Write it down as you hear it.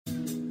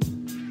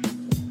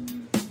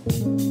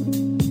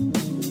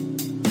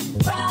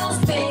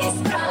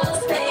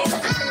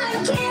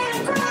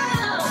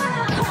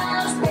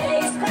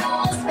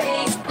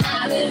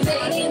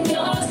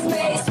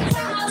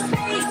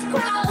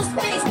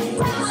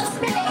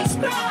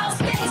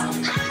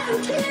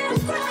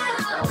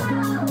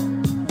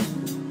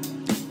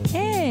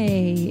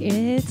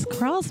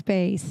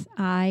Space.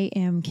 I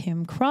am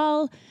Kim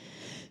Krull.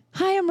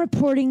 I am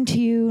reporting to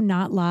you,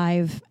 not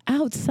live,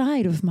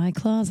 outside of my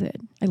closet.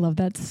 I love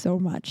that so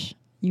much.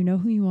 You know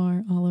who you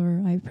are,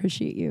 Oliver. I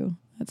appreciate you.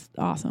 That's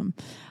awesome.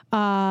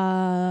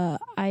 I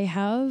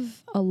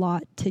have a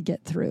lot to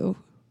get through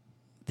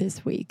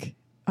this week.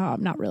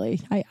 Not really.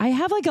 I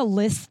have like a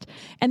list,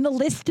 and the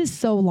list is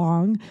so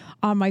long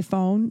on my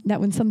phone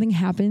that when something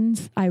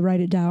happens, I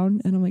write it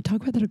down and I'm like,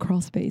 talk about that at Crawl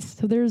Space.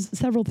 So there's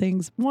several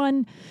things.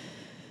 One,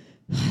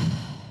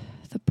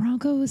 the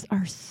Broncos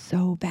are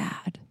so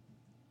bad.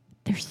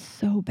 They're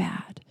so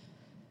bad.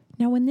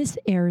 Now, when this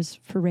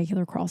airs for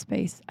regular Crawl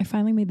Space, I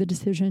finally made the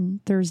decision.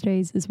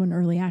 Thursdays is when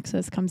early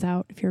access comes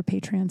out. If you're a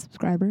Patreon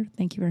subscriber,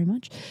 thank you very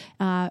much.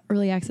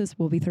 Early access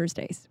will be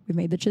Thursdays. We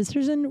made the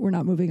decision. We're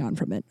not moving on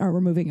from it. Or we're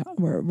moving on.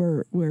 What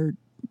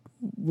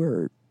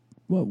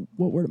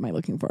word am I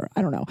looking for?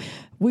 I don't know.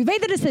 We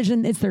made the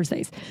decision. It's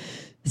Thursdays.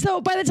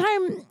 So by the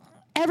time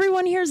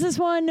everyone hears this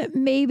one,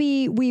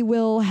 maybe we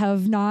will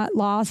have not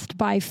lost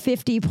by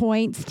 50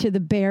 points to the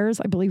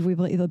Bears. I believe we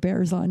play the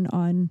Bears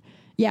on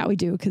yeah, we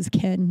do, because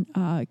Ken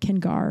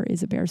Gar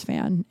is a Bears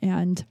fan,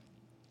 and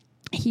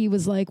he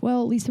was like,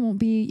 well, at least it won't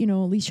be, at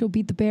least you'll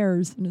beat the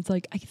Bears. And it's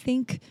like, I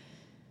think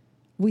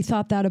we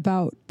thought that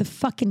about the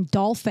fucking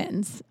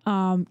Dolphins.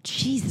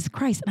 Jesus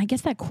Christ. And I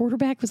guess that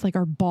quarterback was like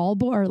our ball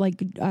boy, or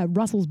like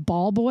Russell's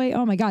ball boy.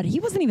 Oh my God, he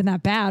wasn't even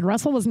that bad.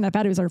 Russell wasn't that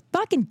bad. It was our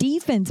fucking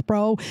defense,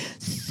 bro.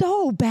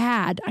 So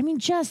bad. I mean,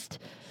 just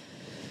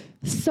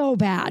so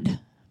bad.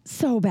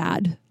 So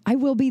bad. I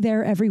will be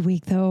there every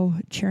week, though,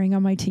 cheering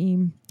on my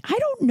team. I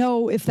don't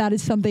know if that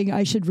is something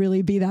I should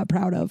really be that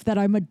proud of, that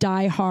I'm a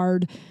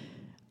diehard.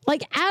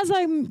 Like, as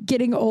I'm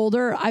getting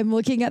older, I'm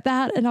looking at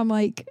that and I'm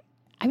like,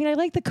 I mean, I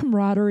like the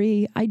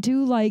camaraderie. I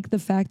do like the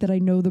fact that I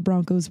know the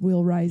Broncos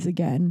will rise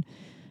again.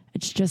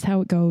 It's just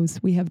how it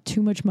goes. We have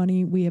too much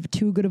money. We have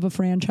too good of a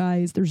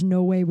franchise. There's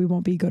no way we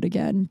won't be good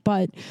again.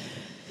 And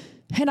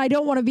I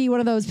don't want to be one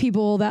of those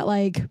people that,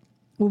 like,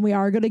 when we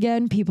are good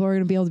again, people are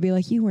going to be able to be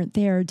like, you weren't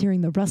there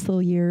during the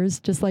Russell years,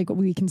 just like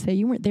we can say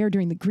you weren't there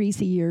during the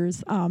Greasy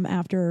years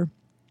after,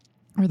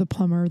 or the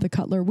Plummer, the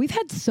Cutler. We've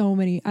had so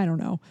many, I don't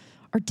know.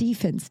 Our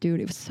defense, dude,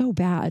 it was so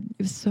bad.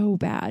 It was so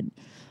bad.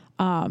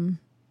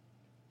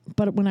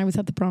 But when I was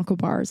at the Bronco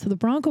Bar, so the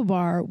Bronco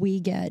Bar,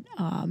 we get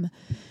something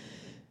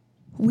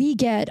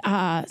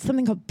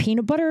called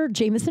peanut butter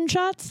Jameson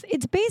shots.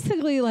 It's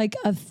basically like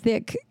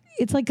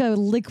it's like a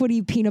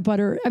liquidy peanut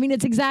butter. I mean,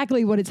 it's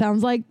exactly what it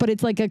sounds like, but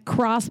it's like a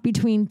cross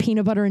between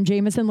peanut butter and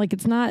Jameson. Like,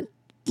 it's not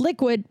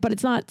liquid, but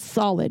it's not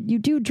solid. You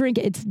do drink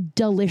it. It's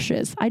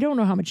delicious. I don't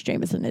know how much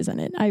Jameson is in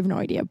it. I have no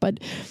idea, but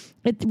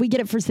we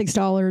get it for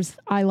 $6.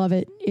 I love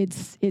it.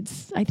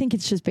 I think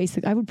it's just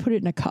basic. I would put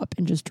it in a cup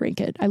and just drink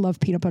it. I love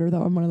peanut butter,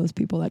 though. I'm one of those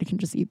people that can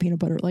just eat peanut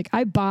butter. Like,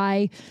 I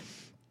buy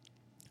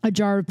a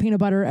jar of peanut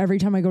butter every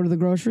time I go to the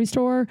grocery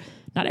store.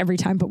 Not every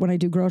time, but when I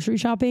do grocery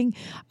shopping.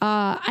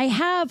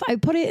 I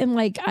put it in,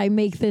 like, I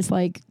make this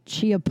like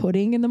chia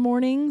pudding in the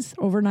mornings,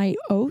 overnight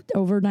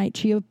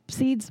chia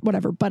seeds,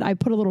 whatever. But I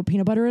put a little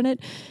peanut butter in it.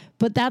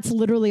 But that's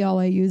literally all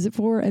I use it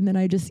for. And then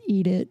I just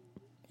eat it.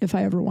 If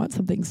I ever want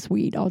something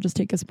sweet, I'll just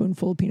take a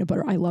spoonful of peanut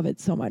butter. I love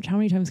it so much. How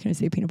many times can I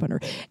say peanut butter?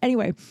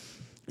 Anyway,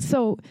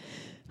 so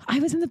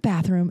I was in the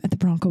bathroom at the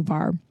Bronco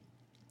Bar.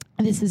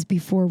 This is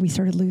before we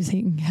started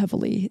losing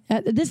heavily.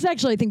 This is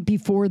actually, I think,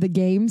 before the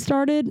game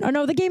started. Oh,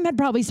 no, the game had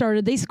probably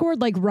started. They scored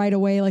like right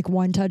away, like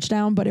one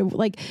touchdown. But it,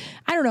 like,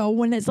 I don't know,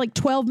 when it's like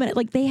 12 minutes,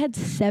 like they had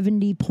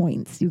 70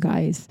 points, you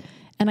guys.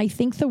 And I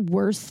think the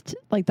worst,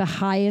 like the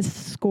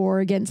highest score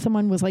against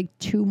someone was like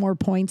 2 more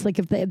points. Like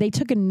if they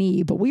took a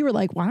knee, but we were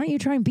like, why don't you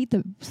try and beat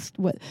the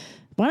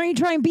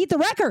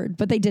record?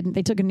 But they didn't.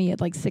 They took a knee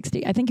at like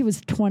 60. I think it was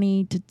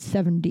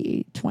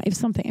 20-70, 20, it was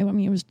something. I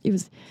mean, it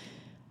was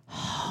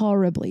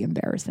horribly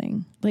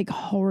embarrassing. Like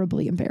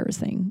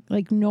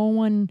no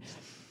one,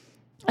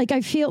 like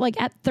I feel like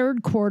at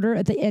third quarter,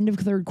 at the end of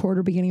third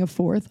quarter, beginning of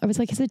fourth, I was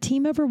like, has a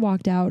team ever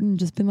walked out and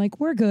just been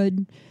like, we're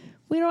good.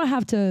 We don't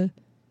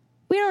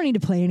need to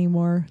play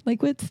anymore.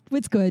 Like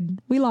it's good.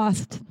 We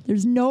lost.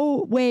 There's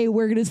no way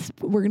we're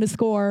going to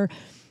score.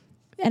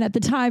 And at the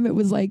time it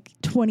was like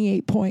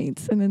 28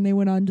 points. And then they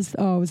went on it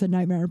was a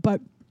nightmare.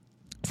 But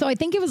so I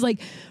think it was like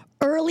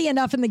early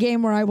enough in the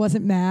game where I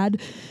wasn't mad.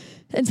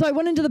 And so I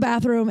went into the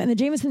bathroom, and the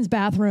Jameson's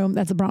bathroom,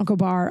 that's a Bronco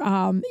Bar,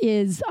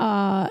 is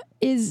the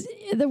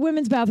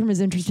women's bathroom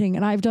is interesting.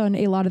 And I've done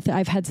a lot of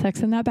I've had sex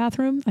in that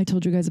bathroom. I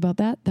told you guys about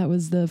that. That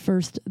was the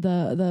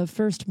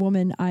first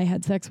woman I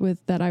had sex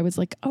with that I was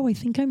like, oh, I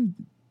think I'm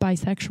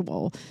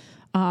bisexual.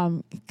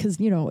 Because,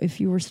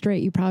 if you were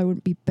straight, you probably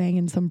wouldn't be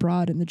banging some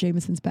broad in the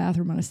Jameson's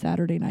bathroom on a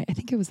Saturday night. I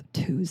think it was a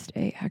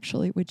Tuesday,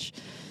 actually, which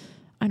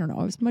I don't know.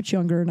 I was much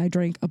younger and I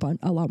drank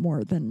a lot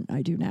more than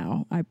I do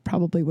now. I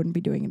probably wouldn't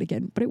be doing it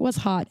again, but it was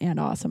hot and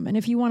awesome. And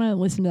if you want to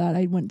listen to that,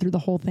 I went through the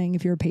whole thing.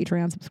 If you're a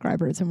Patreon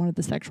subscriber, it's in one of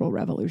the sexual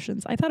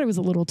revolutions. I thought it was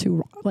a little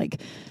too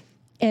like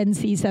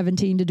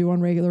NC-17 to do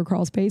on regular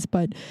Crawl Space,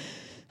 but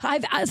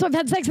I've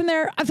had sex in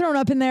there. I've thrown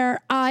up in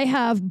there. I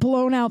have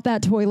blown out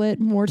that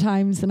toilet more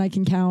times than I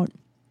can count.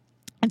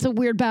 It's a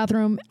weird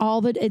bathroom.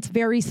 It's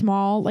very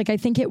small. Like I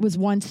think it was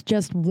once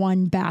just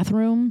one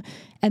bathroom,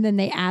 and then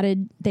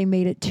they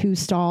made it 2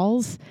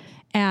 stalls,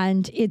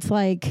 and it's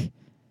like,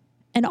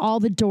 and all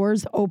the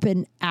doors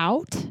open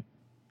out.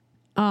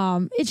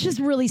 It's just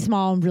really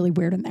small and really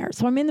weird in there.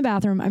 So I'm in the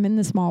bathroom. I'm in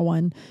the small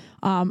one.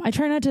 I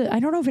try not to, I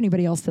don't know if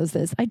anybody else does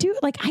this. I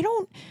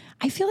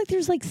feel like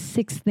there's like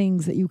 6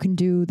 things that you can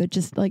do that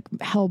just like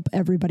help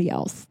everybody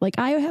else. Like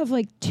I have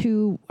like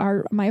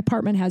my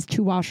apartment has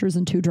 2 washers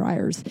and 2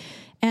 dryers.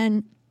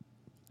 And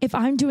if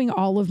I'm doing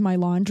all of my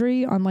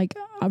laundry on like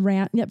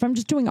if I'm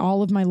just doing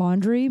all of my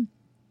laundry,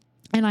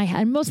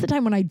 and most of the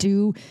time when I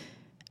do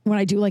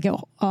like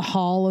a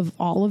haul of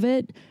all of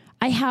it,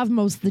 I have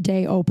most of the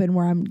day open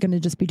where I'm going to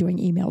just be doing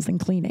emails and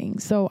cleaning.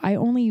 So I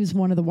only use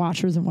one of the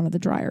washers and one of the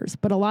dryers.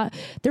 But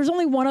there's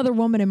only one other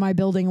woman in my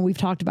building, and we've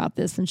talked about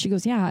this. And she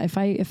goes, yeah, if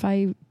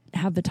I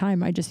have the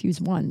time, I just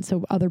use one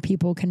so other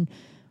people can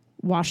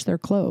wash their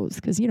clothes,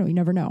 because, you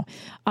never know.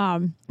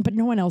 But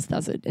no one else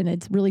does it. And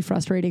it's really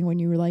frustrating when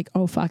you were like,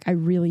 oh, fuck, I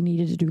really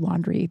needed to do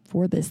laundry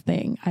for this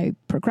thing. I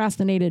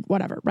procrastinated,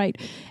 whatever, right?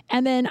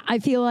 And then I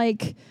feel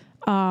like,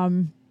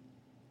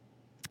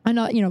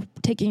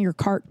 taking your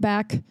cart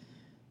back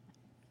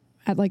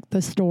at like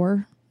the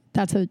store,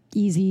 that's a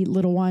easy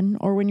little one.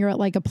 Or when you're at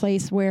like a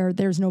place where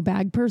there's no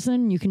bag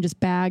person, you can just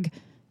bag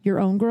your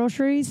own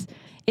groceries.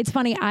 It's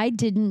funny. This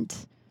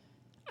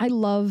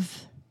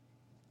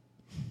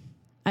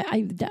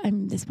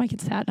might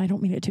get sad, and I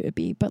don't mean it to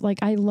be, but like,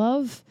 I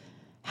love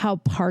how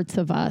parts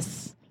of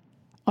us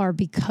are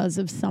because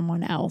of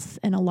someone else.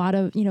 And a lot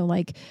of,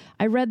 like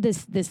I read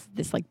this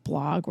like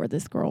blog where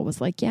this girl was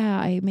like, yeah,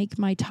 I make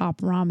my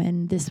top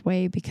ramen this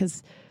way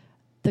because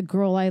the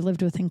girl I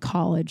lived with in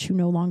college who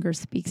no longer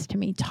speaks to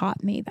me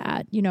taught me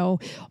that,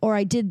 or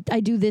I do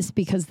this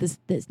because this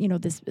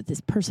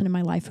person in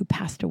my life who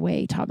passed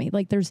away taught me.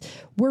 Like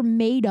we're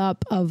made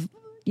up of,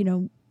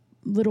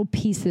 little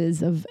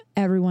pieces of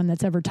everyone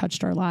that's ever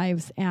touched our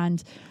lives.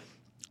 And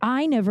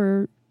I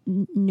never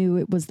knew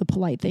it was the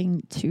polite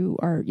thing to,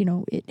 or,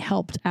 it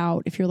helped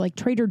out. If you're like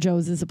Trader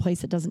Joe's is a place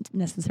that doesn't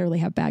necessarily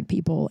have bag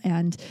people.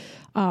 And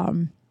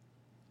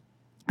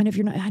if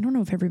you're not, I don't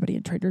know if everybody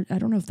at I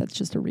don't know if that's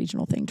just a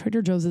regional thing.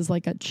 Trader Joe's is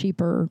like a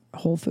cheaper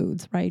Whole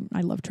Foods, right? I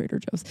love Trader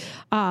Joe's.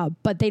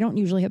 But they don't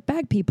usually have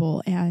bag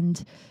people.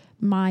 And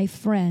my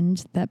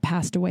friend that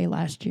passed away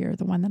last year,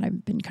 the one that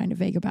I've been kind of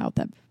vague about,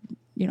 that,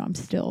 I'm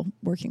still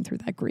working through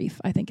that grief.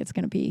 I think it's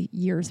going to be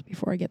years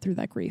before I get through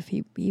that grief.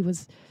 He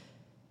was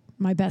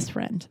my best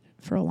friend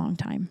for a long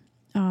time.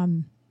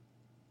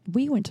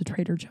 We went to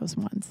Trader Joe's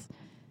once,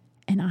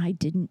 and I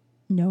didn't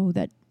know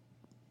that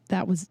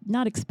was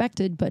not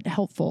expected, but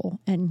helpful.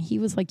 And he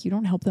was like, you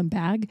don't help them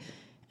bag?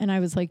 And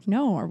I was like,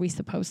 no, are we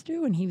supposed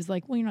to? And he was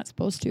like, well, you're not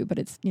supposed to, but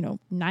it's,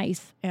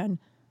 nice. And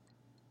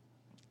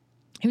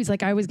he was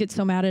like, I always get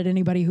so mad at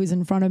anybody who's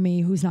in front of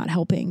me who's not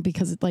helping,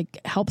 because it like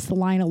helps the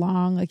line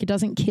along. Like it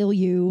doesn't kill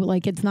you.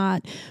 Like it's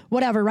not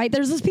whatever, right?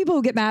 There's those people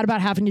who get mad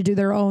about having to do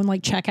their own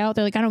like checkout.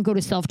 They're like, I don't go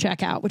to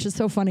self-checkout, which is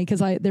so funny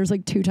because there's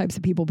like 2 types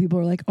of people. People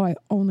are like, oh, I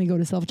only go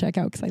to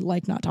self-checkout because I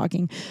like not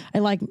talking. I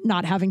like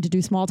not having to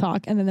do small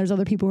talk. And then there's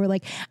other people who are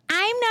like,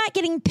 I'm not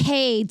getting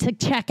paid to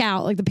check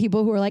out. Like the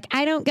people who are like,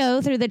 I don't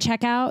go through the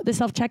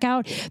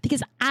self-checkout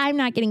because I'm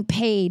not getting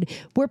paid.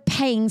 We're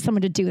paying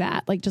someone to do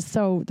that. Like just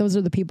so those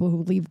are the people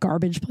who leave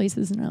garbage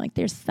places and are like,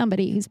 there's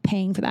somebody who's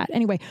paying for that.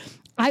 Anyway,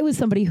 I was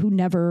somebody who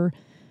never,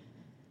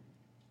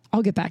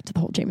 I'll get back to the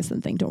whole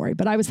Jameson thing, don't worry.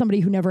 But I was somebody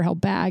who never held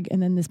bag.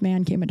 And then this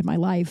man came into my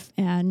life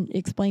and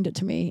explained it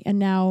to me. And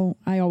now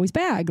I always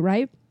bag,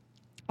 right?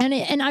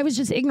 And I was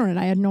just ignorant.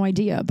 I had no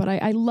idea. But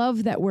I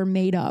love that we're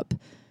made up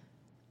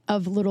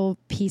of little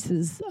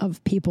pieces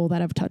of people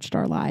that have touched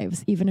our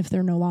lives, even if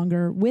they're no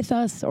longer with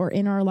us or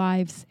in our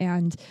lives.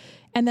 And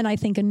then I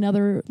think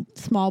another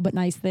small but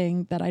nice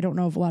thing that I don't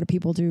know if a lot of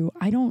people do,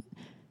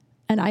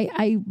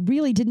 I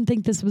really didn't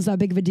think this was that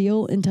big of a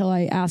deal until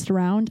I asked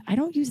around. I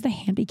don't use the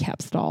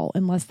handicap stall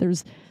unless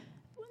there's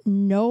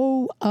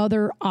no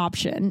other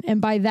option.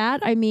 And by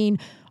that, I mean,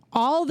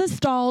 all the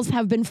stalls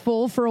have been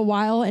full for a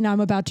while and I'm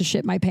about to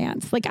shit my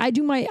pants. Like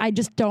I'm like, I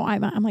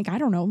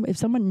don't know if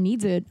someone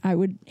needs it. I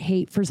would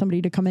hate for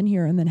somebody to come in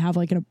here and then have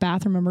like a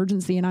bathroom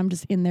emergency and I'm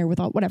just in there with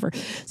whatever.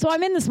 So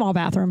I'm in the small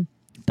bathroom.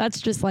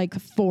 That's just like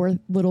 4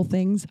 little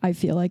things I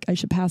feel like I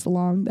should pass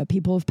along that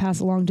people have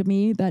passed along to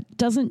me that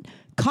doesn't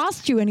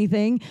cost you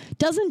anything,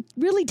 doesn't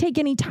really take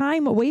any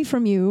time away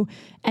from you.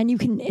 And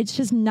it's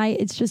just nice.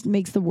 It just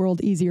makes the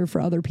world easier for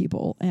other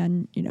people.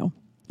 And,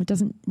 it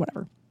doesn't,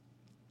 whatever.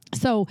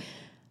 So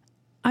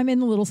I'm in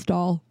the little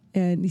stall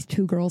and these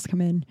 2 girls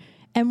come in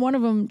and one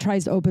of them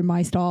tries to open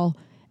my stall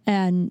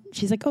and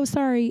she's like, oh,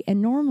 sorry.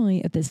 And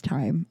normally at this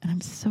time, and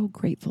I'm so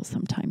grateful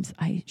sometimes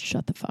I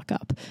shut the fuck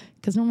up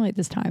because normally at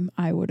this time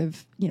I would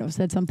have,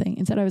 said something.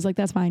 Instead I was like,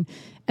 that's fine.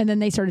 And then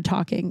they started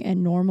talking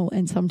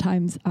and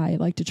sometimes I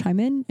like to chime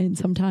in and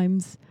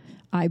sometimes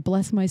I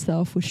bless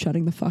myself with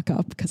shutting the fuck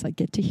up because I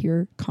get to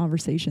hear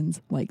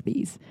conversations like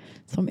these.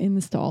 So I'm in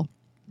the stall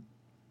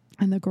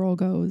and the girl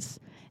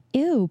goes,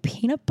 ew,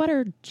 peanut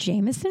butter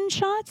Jameson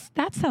shots?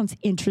 That sounds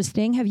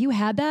interesting. Have you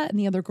had that? And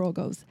the other girl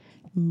goes,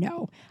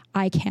 no,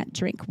 I can't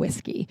drink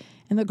whiskey.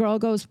 And the girl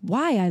goes,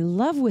 why? I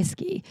love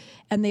whiskey.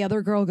 And the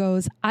other girl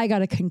goes, I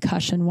got a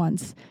concussion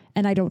once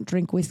and I don't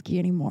drink whiskey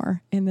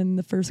anymore. And then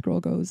the first girl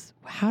goes,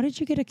 how did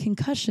you get a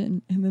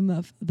concussion? And then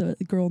the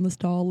girl in the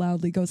stall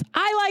loudly goes,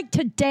 I like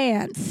to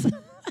dance.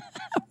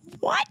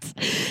 What?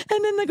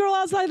 And then the girl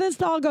outside the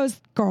stall goes,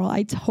 girl,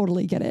 I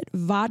totally get it.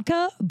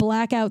 Vodka,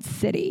 blackout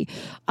city.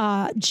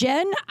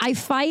 Jen, I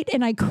fight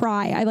and I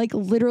cry. I like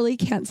literally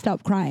can't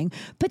stop crying.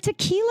 But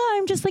tequila,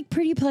 I'm just like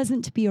pretty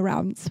pleasant to be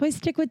around. So I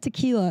stick with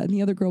tequila. And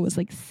the other girl was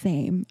like,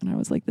 same. And I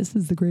was like, this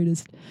is the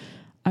greatest.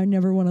 I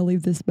never want to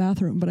leave this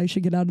bathroom, but I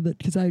should get out of it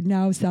because I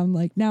now it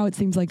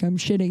seems like I'm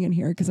shitting in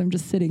here because I'm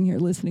just sitting here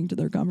listening to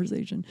their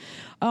conversation.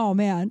 Oh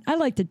man, I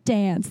like to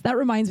dance. That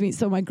reminds me.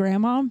 So my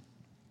grandma,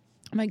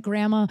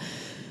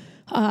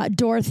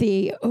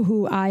 Dorothy,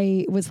 who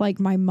I was like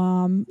my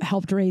mom,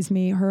 helped raise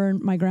me, her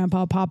and my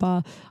grandpa,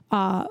 Papa,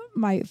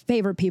 my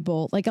favorite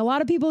people. Like a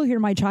lot of people hear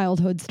my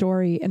childhood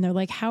story and they're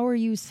like, how are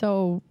you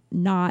so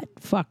not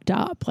fucked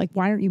up? Like,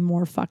 why aren't you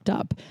more fucked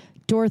up?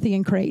 Dorothy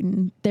and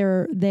Creighton,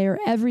 they're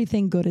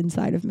everything good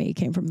inside of me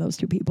came from those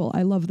two people.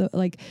 I love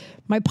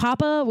my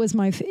papa is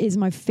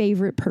my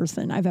favorite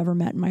person I've ever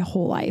met in my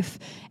whole life.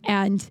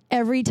 And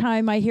every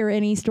time I hear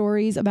any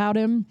stories about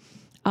him,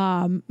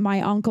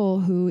 my uncle,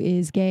 who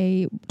is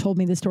gay, told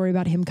me the story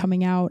about him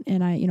coming out,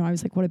 and I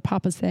was like, what did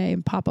Papa say?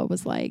 And Papa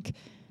was like,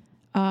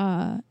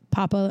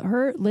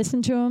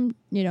 listen to him,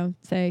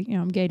 say,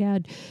 I'm gay,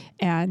 Dad.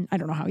 And I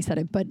don't know how he said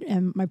it, but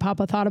my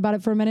Papa thought about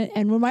it for a minute.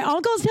 And when my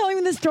uncle was telling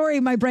me the story,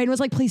 my brain was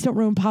like, please don't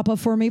ruin Papa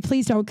for me.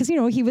 Please don't. Because,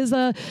 he was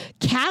a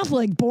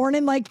Catholic born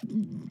in like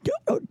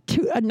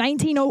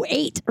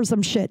 1908 or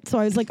some shit. So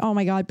I was like, oh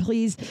my God,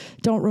 please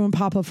don't ruin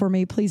Papa for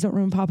me. Please don't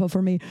ruin Papa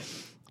for me.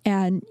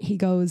 And he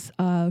goes,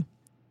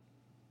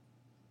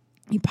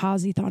 he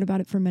paused, he thought about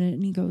it for a minute,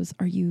 and he goes,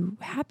 are you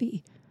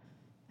happy?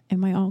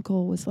 And my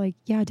uncle was like,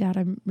 yeah, Dad,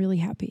 I'm really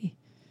happy.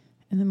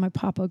 And then my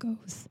Papa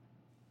goes,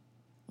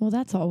 well,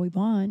 that's all we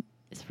want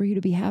is for you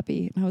to be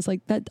happy. And I was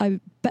like,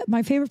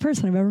 my favorite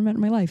person I've ever met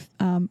in my life.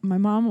 My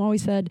mom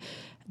always said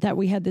that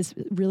we had this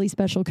really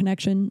special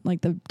connection, like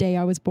the day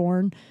I was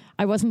born.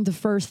 I wasn't the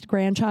first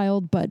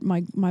grandchild, but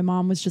my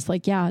mom was just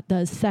like, yeah,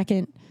 the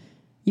second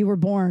you were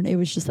born, it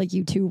was just like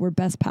you two were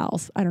best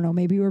pals. I don't know,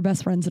 maybe we were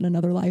best friends in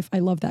another life. I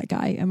love that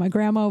guy. And my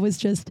grandma was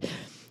just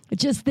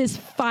this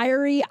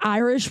fiery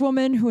Irish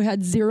woman who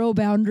had zero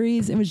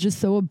boundaries. It was just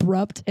so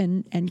abrupt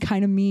and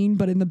kind of mean,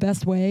 but in the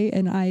best way.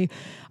 And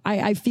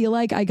I feel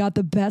like I got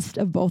the best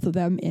of both of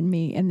them in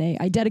me. And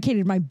I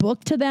dedicated my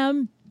book to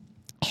them.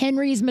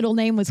 Henry's middle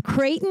name was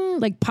Creighton,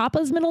 like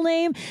Papa's middle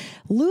name.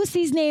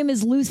 Lucy's name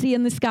is Lucy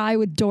in the Sky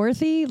with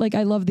Dorothy. Like,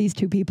 I love these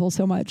two people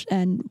so much.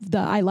 And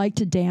I like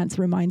to dance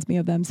reminds me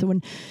of them. So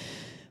when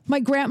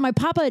my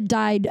Papa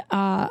died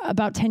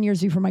about 10 years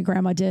before my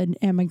grandma did.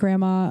 And my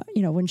grandma,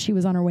 when she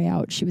was on her way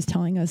out, she was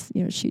telling us,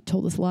 she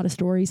told us a lot of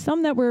stories,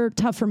 some that were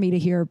tough for me to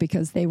hear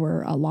because they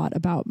were a lot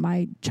about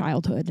my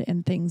childhood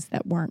and things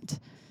that weren't.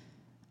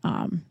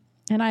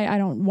 And I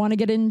don't want to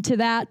get into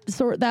that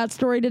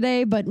story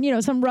today, but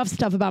some rough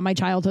stuff about my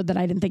childhood that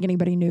I didn't think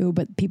anybody knew,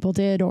 but people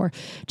did, or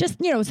just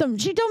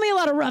she told me a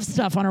lot of rough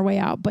stuff on her way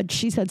out, but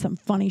she said some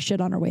funny shit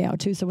on her way out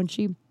too. So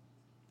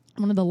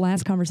one of the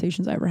last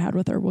conversations I ever had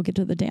with her, we'll get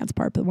to the dance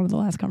part, but one of the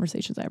last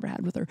conversations I ever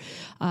had with her,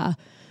 and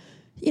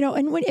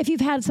if you've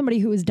had somebody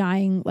who is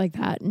dying like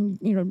that and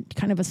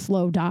kind of a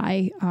slow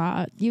die,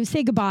 you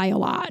say goodbye a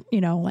lot.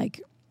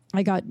 Like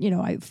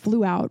I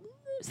flew out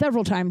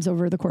several times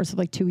over the course of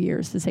like 2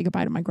 years to say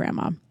goodbye to my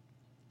grandma.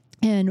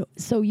 And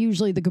so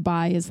usually the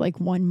goodbye is like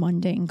one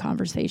mundane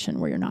conversation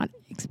where you're not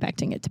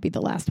expecting it to be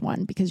the last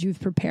one because you've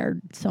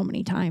prepared so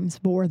many times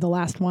for the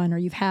last one, or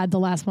you've had the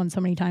last one so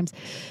many times.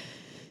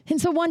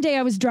 And so one day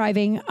I was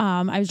driving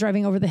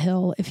over the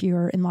hill. If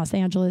you're in Los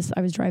Angeles,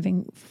 I was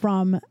driving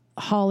from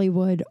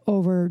Hollywood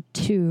over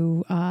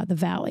to the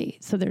valley.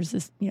 So there's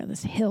this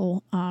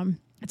hill,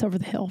 it's over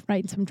the hill,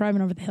 right? So I'm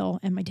driving over the hill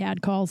and my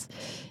dad calls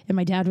and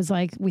my dad was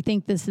like, we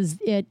think this is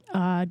it. Do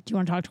you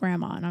want to talk to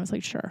Grandma? And I was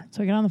like, sure.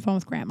 So I get on the phone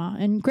with Grandma,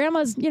 and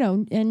Grandma's,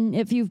 and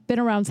if you've been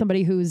around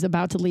somebody who's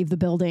about to leave the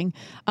building,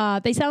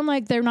 they sound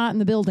like they're not in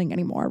the building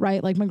anymore,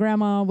 right? Like my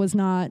grandma was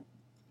not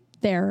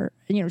there.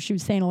 She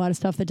was saying a lot of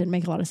stuff that didn't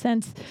make a lot of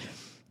sense.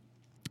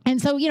 And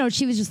so,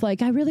 she was just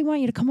like, I really want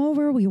you to come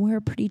over. Will you wear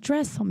a pretty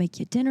dress? I'll make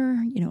you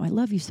dinner. I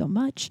love you so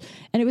much.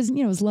 And it was,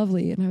 it was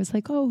lovely. And I was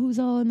like, oh, who's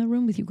all in the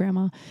room with you,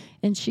 Grandma?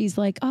 And she's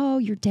like, oh,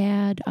 your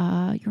dad,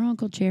 your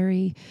Uncle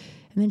Jerry.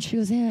 And then she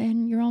goes, yeah,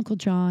 and your Uncle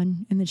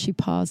John. And then she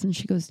paused and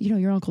she goes,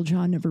 your Uncle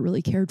John never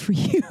really cared for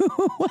you.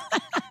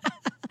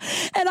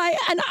 And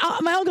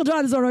my Uncle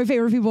John is one of my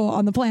favorite people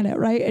on the planet,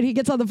 right? And he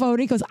gets on the phone and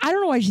he goes, I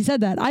don't know why she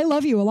said that. I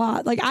love you a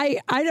lot. Like, I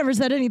never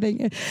said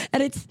anything.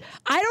 And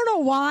I don't know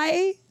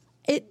why.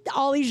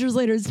 All these years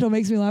later, it still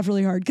makes me laugh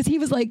really hard because he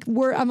was like,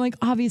 I'm like,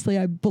 obviously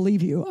I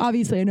believe you.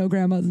 Obviously I know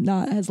Grandma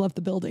has left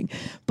the building.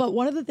 But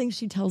one of the things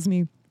she tells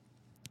me,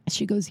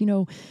 she goes,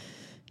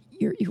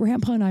 your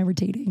grandpa and I were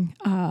dating.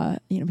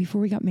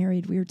 Before we got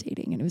married, we were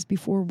dating, and it was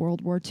before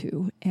World War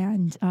II.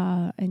 And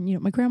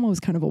my grandma was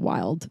kind of a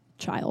wild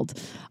child.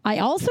 I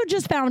also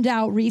just found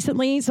out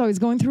recently, so I was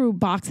going through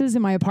boxes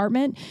in my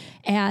apartment,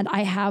 and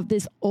I have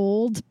this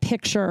old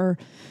picture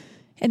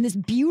in this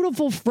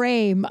beautiful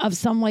frame of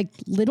some like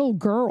little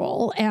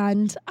girl.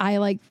 And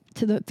I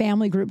to the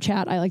family group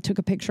chat, I took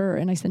a picture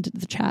and I sent it to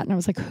the chat, and I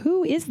was like,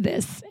 who is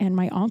this? And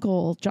my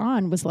uncle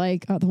John was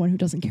like, the one who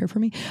doesn't care for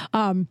me,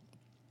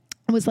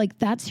 was like,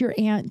 that's your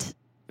Aunt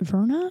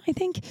Verna, I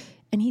think.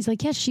 And he's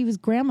like, yes, she was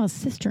grandma's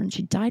sister, and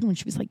she died when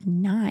she was like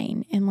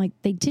 9. And like,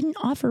 they didn't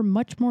offer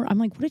much more. I'm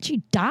like, what did she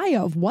die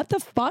of? What the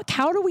fuck?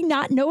 How do we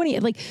not know any?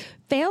 Like,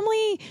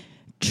 family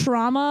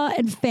trauma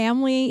and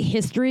family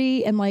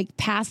history and like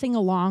passing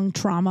along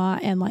trauma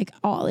and like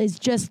all is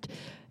just,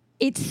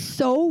 it's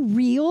so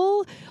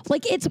real.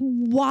 Like, it's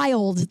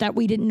wild that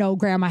we didn't know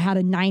grandma had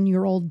a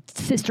 9-year-old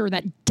sister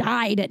that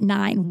died at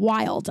 9.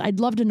 Wild. I'd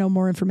love to know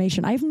more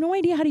information. I have no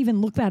idea how to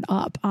even look that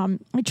up. I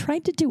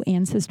tried to do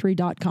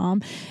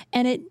ancestry.com,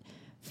 and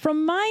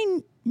from my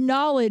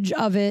knowledge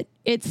of it,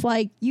 it's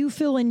like you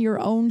fill in your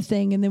own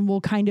thing and then we'll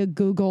kind of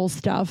Google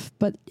stuff,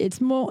 but it's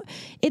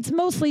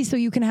mostly so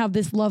you can have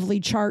this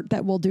lovely chart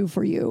that we'll do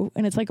for you.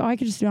 And it's like, oh, I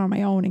could just do it on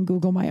my own and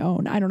Google my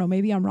own. I don't know.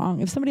 Maybe I'm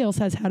wrong. If somebody else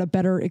has had a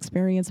better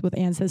experience with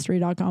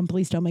ancestry.com,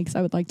 please tell me, because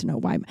I would like to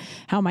know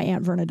how my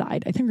Aunt Verna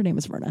died. I think her name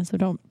was Verna, so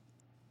don't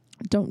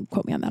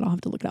quote me on that. I'll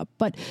have to look it up.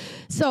 But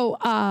so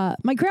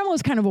my grandma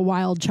was kind of a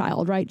wild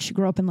child, right? She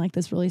grew up in like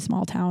this really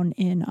small town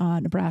in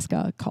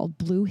Nebraska called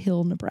Blue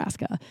Hill,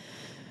 Nebraska.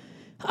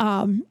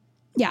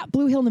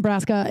 Blue Hill,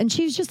 Nebraska. And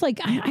she was just like,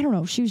 I don't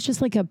know. She was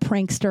just like a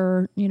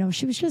prankster.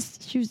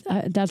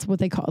 That's what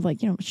they call it. Like,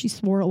 she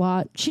swore a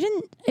lot.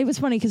 It was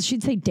funny because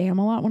she'd say damn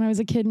a lot when I was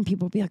a kid, and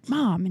people would be like,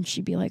 Mom. And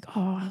she'd be like,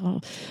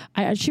 oh,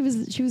 she was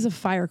a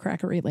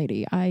firecrackery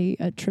lady. I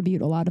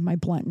attribute a lot of my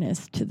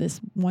bluntness to this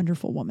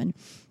wonderful woman.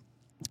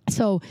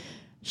 So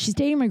she's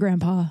dating my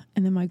grandpa,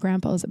 and then my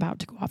grandpa is about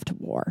to go off to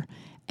war.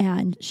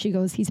 And she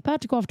goes, he's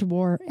about to go off to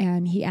war,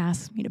 and he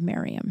asks me to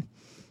marry him.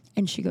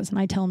 And she goes, and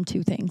I tell him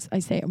 2 things. I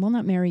say, I will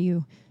not marry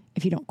you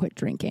if you don't quit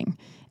drinking.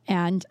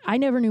 And I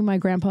never knew my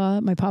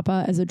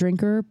papa as a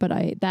drinker, but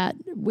that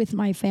with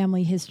my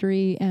family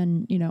history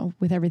and,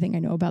 with everything I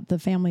know about the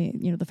family,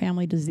 the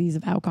family disease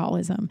of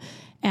alcoholism.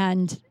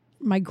 And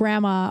my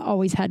grandma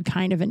always had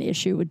kind of an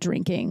issue with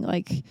drinking,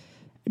 like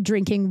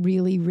drinking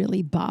really,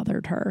 really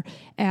bothered her.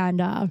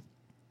 And,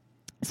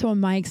 so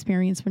in my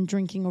experience, when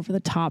drinking over the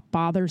top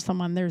bothers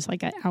someone, there's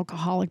like an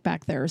alcoholic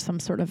back there, some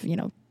sort of,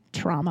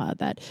 trauma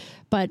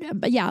but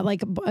yeah,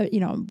 like,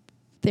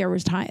 there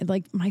was time,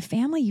 like my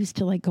family used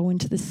to like go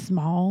into this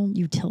small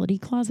utility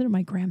closet at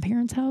my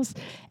grandparents' house,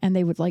 and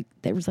they would like,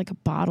 there was like a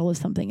bottle of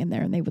something in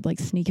there, and they would like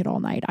sneak it all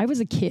night. I was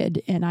a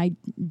kid and I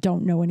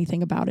don't know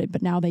anything about it,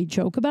 but now they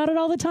joke about it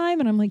all the time.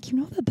 And I'm like,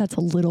 that's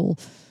a little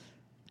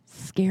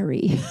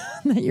scary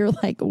that you're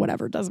like,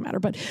 whatever, it doesn't matter.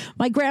 But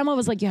my grandma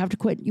was like, you have to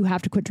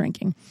quit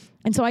drinking.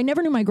 And so I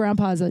never knew my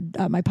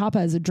papa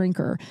as a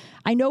drinker.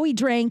 I know he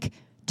drank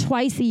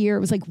twice a year. It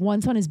was like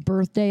once on his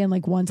birthday and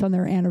like once on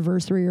their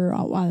anniversary, or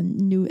on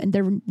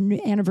their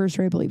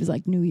anniversary, I believe, was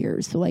like New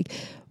Year's. So like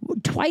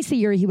twice a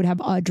year he would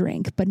have a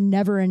drink, but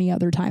never any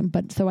other time.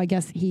 But so I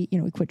guess he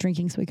quit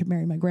drinking so he could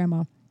marry my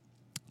grandma.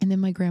 And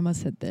then my grandma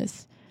said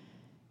this.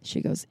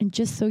 She goes, and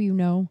just so you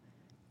know,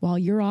 while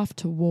you're off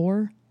to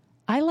war,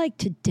 I like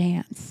to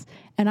dance,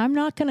 and I'm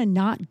not going to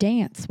not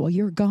dance while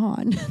you're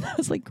gone. I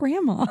was like,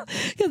 Grandma,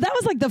 because that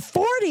was like the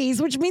 40s,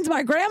 which means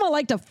my grandma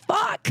liked to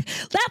fuck.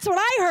 That's what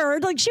I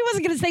heard. Like, she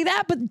wasn't going to say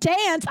that, but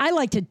dance, I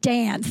like to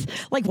dance.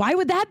 Like, why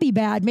would that be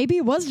bad? Maybe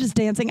it was just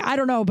dancing. I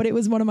don't know, but it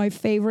was one of my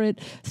favorite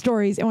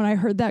stories. And when I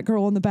heard that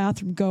girl in the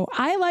bathroom go,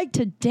 I like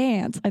to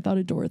dance, I thought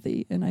of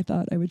Dorothy, and I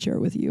thought I would share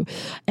it with you.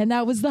 And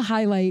that was the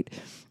highlight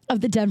of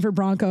the Denver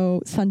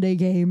Bronco Sunday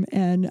game.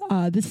 And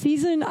the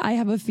season, I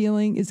have a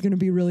feeling, is going to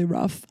be really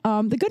rough.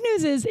 The good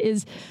news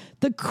is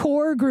the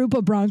core group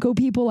of Bronco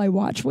people I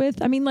watch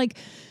with, I mean, like,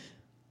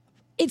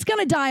 it's going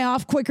to die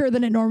off quicker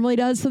than it normally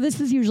does. So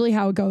this is usually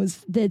how it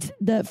goes. It's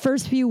the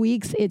first few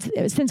weeks,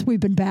 since we've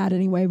been bad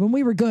anyway. When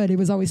we were good, it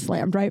was always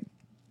slammed, right?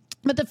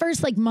 But the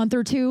first like month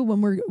or two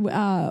when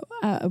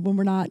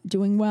we're not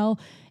doing well,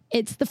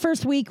 it's the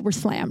first week we're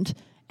slammed.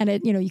 And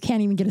you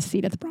can't even get a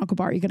seat at the Bronco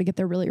bar. You got to get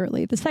there really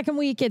early. The second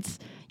week, it's,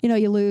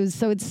 you lose.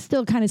 So it's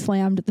still kind of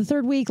slammed. The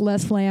third week,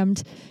 less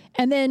slammed.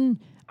 And then,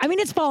 I mean,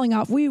 it's falling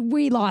off.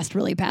 We lost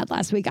really bad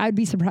last week. I'd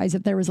be surprised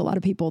if there was a lot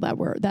of people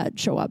that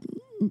show up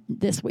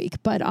this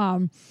week. But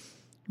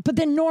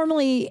then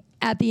normally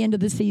at the end of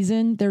the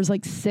season, there's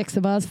like 6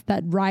 of us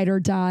that ride or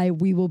die.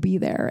 We will be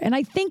there. And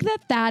I think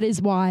that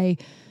is why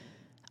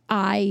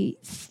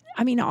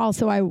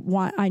also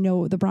I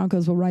know the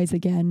Broncos will rise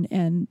again,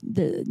 and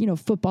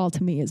football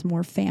to me is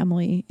more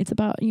family. It's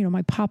about,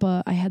 my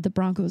papa. I had the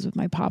Broncos with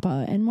my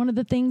papa. And one of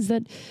the things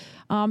that,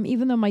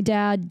 even though my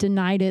dad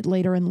denied it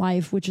later in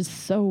life, which is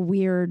so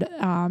weird,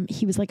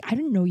 he was like, I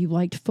didn't know you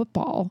liked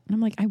football. And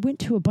I'm like, I went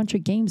to a bunch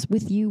of games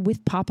with you,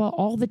 with papa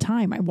all the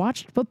time. I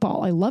watched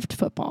football. I loved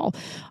football.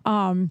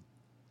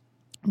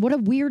 what a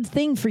weird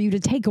thing for you to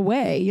take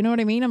away. You know what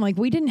I mean? I'm like,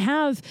 we didn't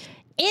have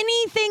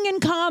anything in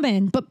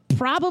common, but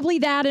probably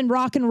that and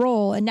rock and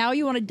roll. And now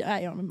you want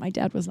to, my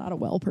dad was not a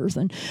well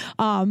person.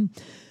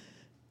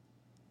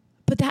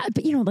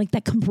 But you know, like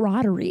that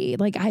camaraderie,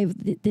 like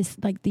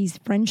these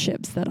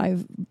friendships that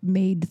I've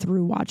made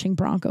through watching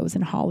Broncos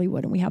in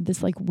Hollywood. And we have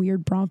this like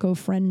weird Bronco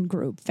friend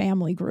group,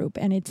 family group.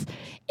 And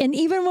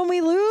even when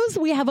we lose,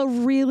 we have a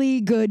really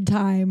good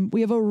time.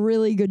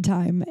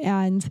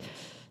 And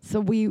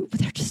so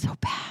they're just so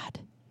bad.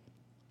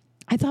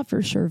 I thought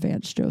for sure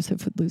Vance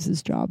Joseph would lose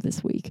his job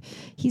this week.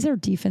 He's our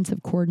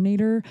defensive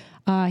coordinator.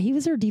 He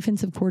was our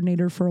defensive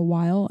coordinator for a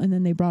while, and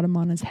then they brought him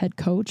on as head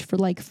coach for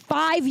like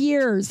 5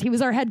 years. He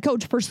was our head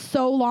coach for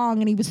so long,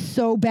 and he was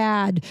so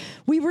bad.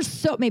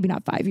 Maybe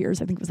not 5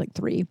 years. I think it was like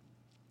 3.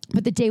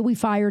 But the day we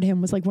fired him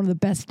was like one of the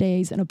best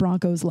days in a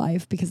Broncos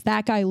life, because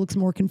that guy looks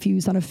more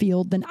confused on a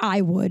field than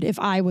I would if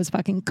I was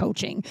fucking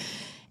coaching.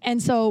 And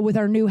so with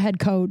our new head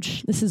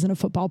coach, this isn't a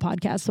football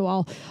podcast, so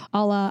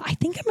I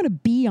think I'm going to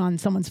be on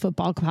someone's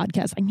football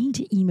podcast. I need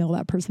to email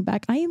that person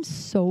back. I am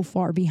so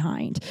far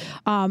behind.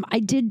 I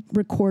did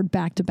record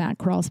back-to-back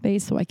crawl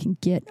space so I can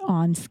get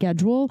on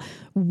schedule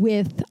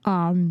with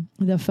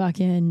the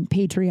fucking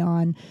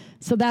Patreon.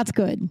 So that's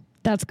good.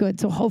 That's good.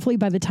 So hopefully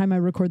by the time I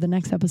record the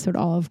next episode,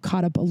 I'll have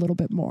caught up a little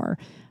bit more.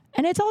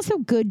 And it's also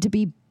good to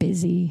be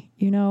busy,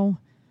 you know?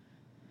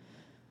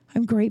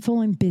 I'm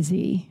grateful I'm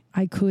busy.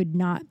 I could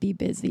not be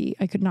busy.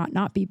 I could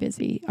not be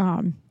busy.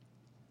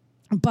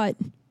 But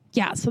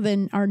yeah, so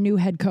then our new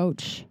head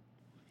coach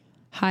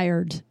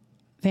hired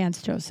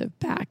Vance Joseph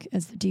back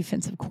as the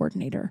defensive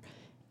coordinator,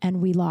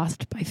 and we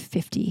lost by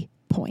 50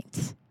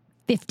 points.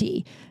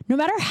 50. No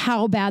matter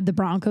how bad the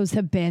Broncos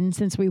have been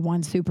since we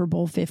won Super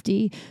Bowl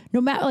 50,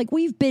 like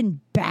we've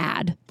been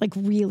bad, like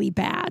really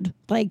bad.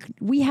 Like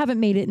we haven't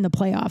made it in the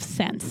playoffs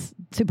since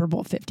Super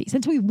Bowl 50.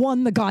 Since we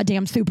won the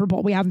goddamn Super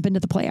Bowl, we haven't been to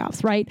the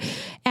playoffs, right?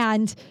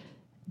 And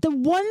the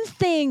one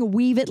thing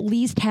we've at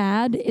least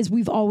had is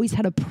we've always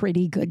had a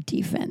pretty good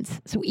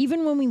defense. So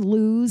even when we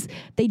lose,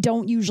 they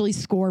don't usually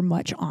score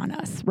much on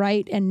us,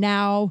 right? And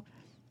now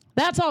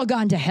that's all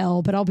gone to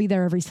hell, but I'll be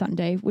there every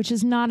Sunday, which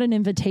is not an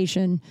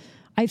invitation.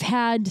 I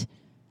had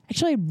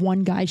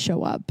one guy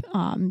show up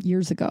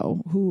years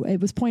ago who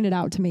it was pointed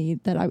out to me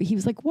that he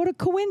was like, what a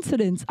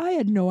coincidence. I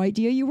had no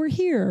idea you were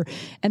here.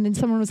 And then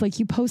someone was like,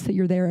 you post that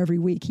you're there every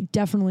week. He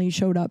definitely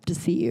showed up to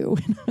see you.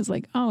 And I was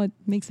like, oh, it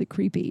makes it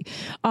creepy.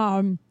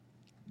 So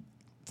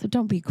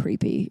don't be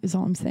creepy is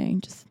all I'm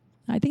saying.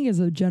 I think as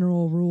a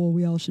general rule,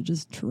 we all should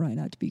just try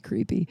not to be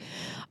creepy.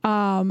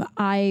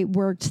 I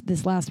worked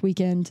this last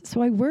weekend.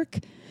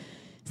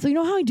 So you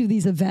know how I do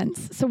these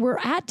events? So we're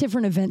at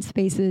different event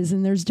spaces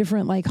and there's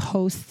different like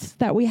hosts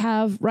that we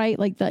have, right?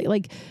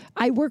 Like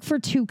I work for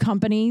 2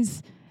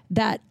 companies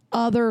that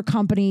other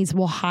companies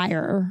will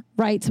hire,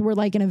 right? So we're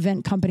like an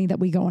event company that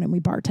we go in and we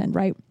bartend,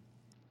 right?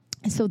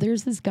 And so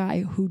there's this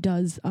guy who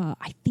does,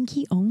 I think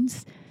he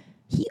owns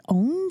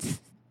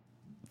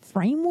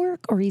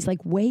Framework, or he's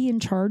like way in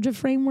charge of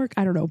Framework.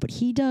 I don't know, but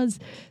he does.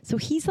 So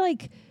he's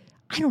like,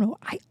 I don't know.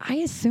 I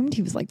assumed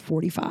he was like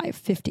 45,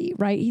 50,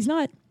 right? He's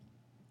not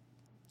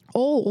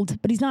old,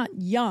 but he's not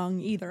young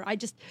either.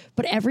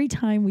 But every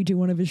time we do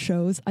one of his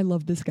shows, I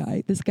love this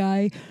guy. This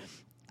guy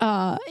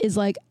is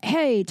like,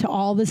 hey, to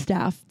all the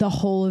staff, the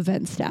whole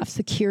event staff,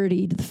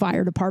 security, to the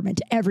fire department,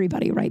 to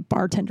everybody, right?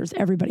 Bartenders,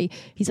 everybody.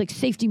 He's like,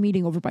 safety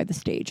meeting over by the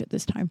stage at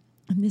this time.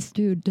 And this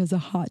dude does a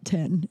hot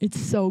 10. It's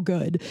so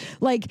good.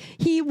 Like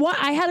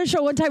I had a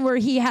show one time where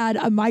he had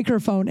a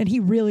microphone and he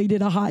really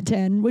did a hot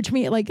 10, which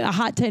means like a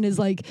hot 10 is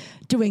like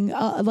doing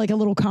like a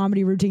little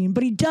comedy routine,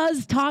 but he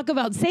does talk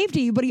about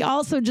safety, but he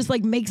also just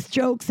like makes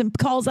jokes and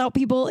calls out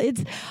people.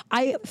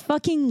 I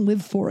fucking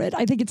live for it.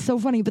 I think it's so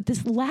funny. But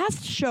this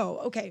last show,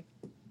 okay.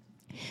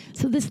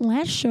 So this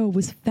last show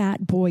was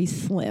Fat Boy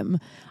Slim.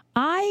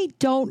 I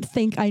don't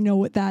think I know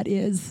what that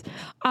is.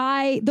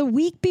 The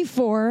week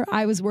before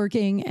I was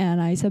working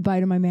and I said bye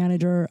to my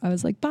manager. I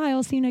was like, bye,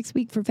 I'll see you next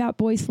week for Fat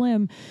Boy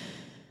Slim.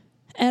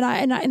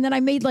 And then I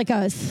made like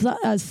a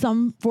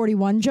Sum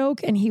 41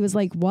 joke and he was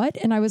like, what?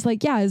 And I was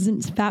like, yeah,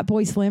 isn't Fat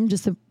Boy Slim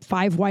just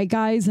 5 white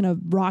guys in a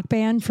rock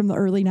band from the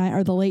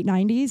the late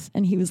 90s?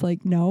 And he was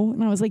like, no.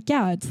 And I was like,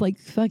 yeah, it's like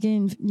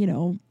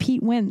fucking,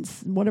 Pete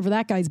Wentz, whatever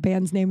that guy's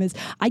band's name is.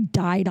 I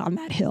died on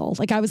that hill.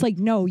 Like I was like,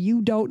 no,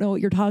 you don't know what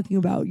you're talking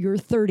about. You're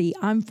 30.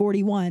 I'm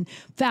 41.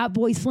 Fat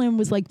Boy Slim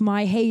was like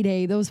my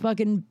heyday. Those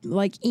fucking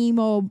like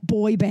emo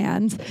boy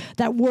bands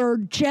that were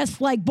just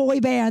like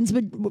boy bands,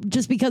 but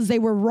just because they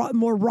were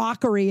more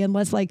rockery and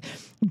less like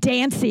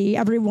dancey,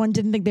 everyone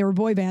didn't think they were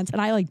boy bands.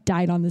 And I like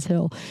died on this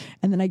hill.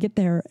 And then I get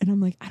there and I'm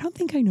like, I don't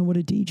think I know what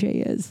a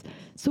DJ is.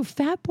 So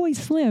Fat Boy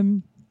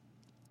Slim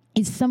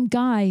is some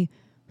guy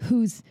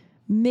who's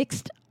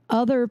mixed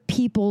other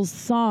people's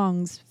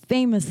songs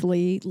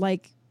famously,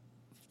 like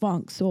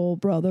Funk Soul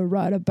Brother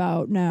right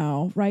about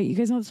now, right? You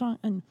guys know the song?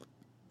 And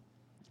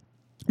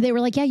they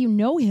were like, yeah, you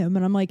know him.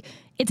 And I'm like,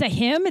 it's a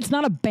him? It's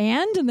not a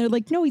band? And they're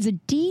like, no, he's a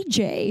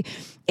DJ.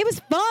 It was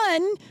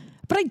fun.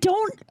 But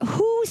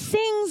who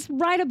sings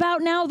Right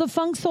About Now, the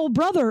Funk Soul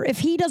Brother, if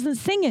he doesn't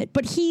sing it,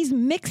 but he's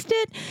mixed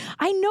it?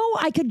 I know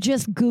I could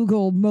just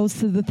Google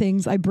most of the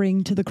things I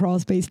bring to the crawl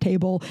space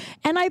table,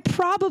 and I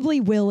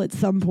probably will at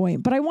some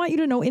point, but I want you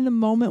to know in the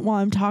moment while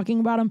I'm talking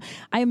about them,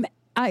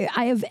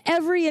 I have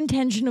every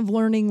intention of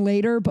learning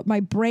later, but my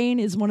brain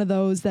is one of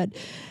those that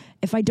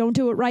if I don't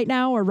do it right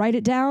now or write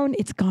it down,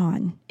 it's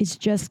gone. It's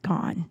just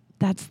gone.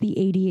 That's the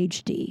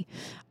ADHD.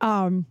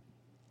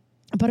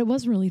 But it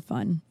was really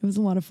fun. It was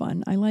a lot of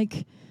fun.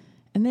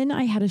 And then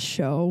I had a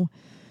show.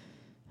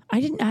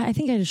 I think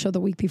I had a show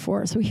the week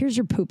before. So here's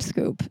your poop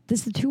scoop.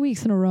 This is 2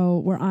 weeks in a row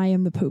where I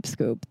am the poop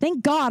scoop.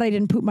 Thank God I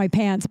didn't poop my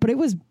pants, but it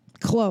was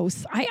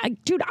close.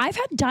 Dude, I've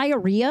had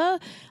diarrhea.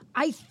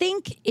 I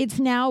think it's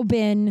now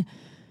been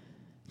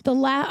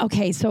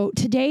okay, so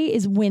today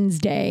is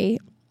Wednesday.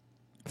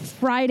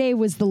 Friday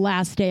was the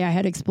last day I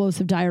had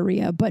explosive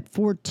diarrhea, but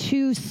for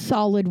 2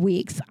 solid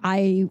weeks,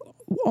 I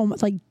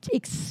almost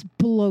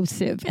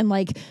explosive and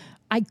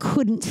I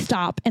couldn't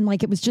stop. And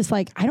it was just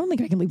I don't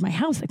think I can leave my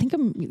house. I think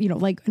I'm,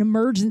 an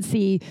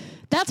emergency.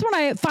 That's when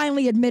I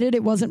finally admitted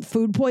it wasn't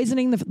food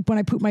poisoning when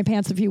I pooped my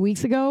pants a few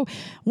weeks ago.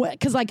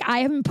 Because I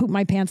haven't pooped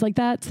my pants like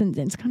that since,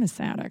 it's kind of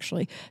sad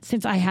actually,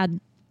 since I had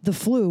the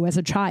flu as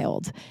a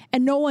child.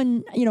 And no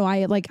one, I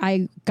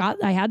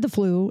had the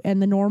flu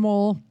and the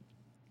normal,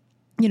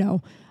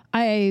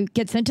 I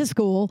get sent to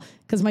school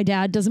because my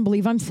dad doesn't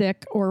believe I'm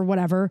sick or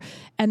whatever.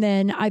 And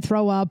then I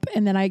throw up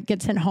and then I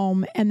get sent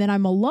home and then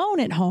I'm alone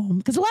at home.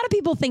 Because a lot of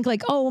people think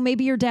oh,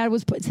 maybe your dad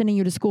was sending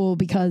you to school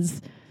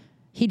because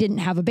he didn't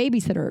have a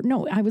babysitter.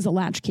 No, I was a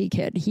latchkey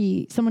kid.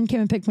 Someone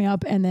came and picked me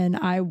up and then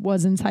I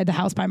was inside the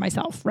house by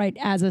myself, right?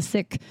 As a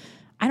sick,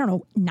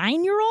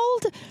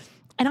 9-year-old.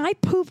 And I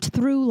pooped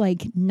through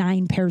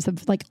 9 pairs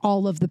of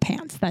all of the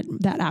pants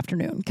that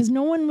afternoon because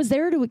no one was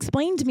there to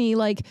explain to me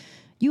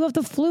you have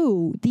the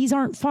flu. These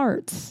aren't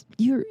farts.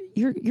 You're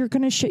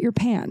gonna shit your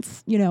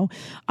pants,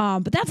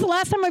 But that's the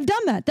last time I've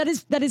done that.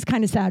 That is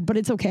kind of sad, but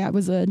it's okay. I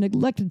was a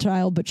neglected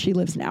child, but she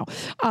lives now.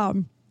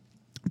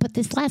 But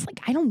this last,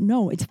 I don't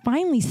know. It's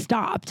finally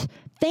stopped.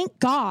 Thank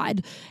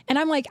God. And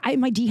I'm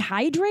am I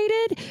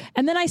dehydrated?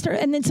 And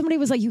then somebody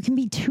was you can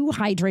be too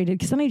hydrated.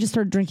 Because then I just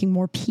started drinking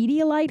more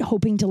Pedialyte,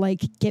 hoping to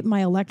get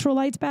my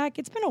electrolytes back.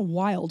 It's been a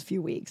wild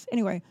few weeks.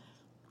 Anyway.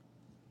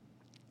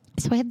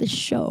 So I had this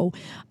show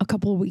a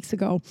couple of weeks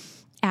ago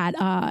at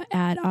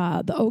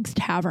the Oaks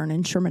Tavern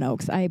in Sherman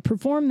Oaks. I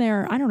perform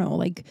there, I don't know,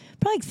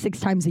 probably 6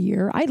 times a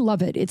year. I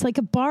love it. It's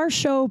a bar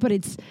show, but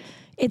it's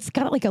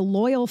got a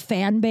loyal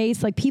fan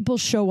base. People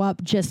show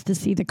up just to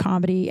see the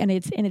comedy, and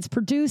it's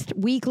produced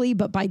weekly,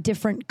 but by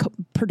different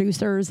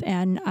producers.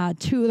 And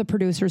 2 of the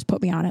producers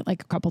put me on it a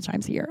couple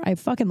times a year. I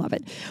fucking love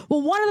it.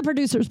 Well, one of the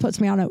producers puts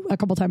me on it a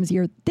couple times a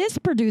year. This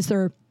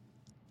producer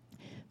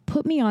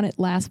put me on it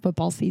last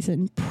football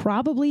season,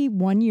 probably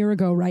 1 year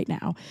ago right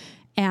now.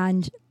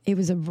 And it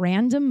was a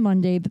random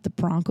Monday that the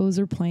Broncos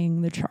are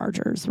playing the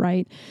Chargers,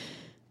 right?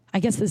 I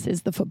guess this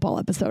is the football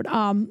episode.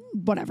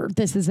 Whatever,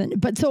 this isn't.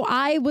 But so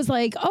I was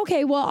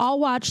okay, well, I'll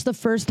watch the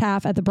first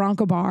half at the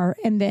Bronco Bar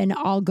and then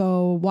I'll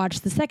go watch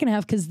the second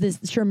half because this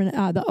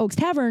the Oaks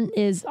Tavern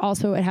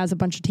it has a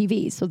bunch of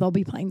TVs, so they'll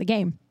be playing the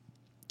game.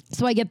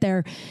 So I get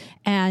there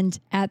and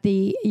at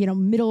the,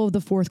 middle of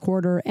the fourth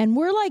quarter and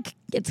we're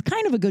it's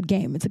kind of a good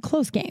game. It's a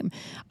close game.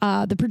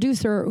 The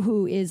producer,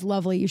 who is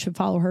lovely, you should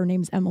follow her. Her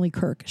name's Emily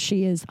Kirk.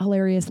 She is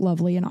hilarious,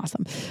 lovely, and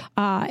awesome.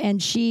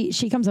 And she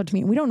comes up to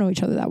me and we don't know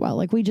each other that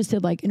well. We just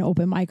did an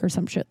open mic or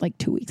some shit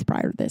 2 weeks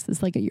prior to this.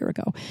 It's a year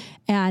ago.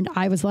 And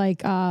I was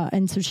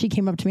and so she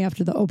came up to me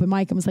after the open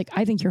mic and was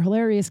I think you're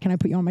hilarious. Can I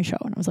put you on my show?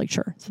 And I was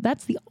sure. So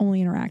that's the only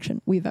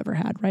interaction we've ever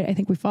had, right? I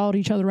think we followed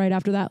each other right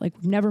after that.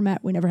 We've never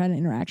met. We never had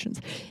interactions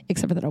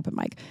except for that open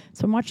mic.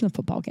 So I'm watching the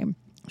football game.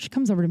 She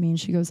comes over to me and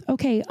she goes,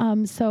 okay,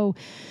 so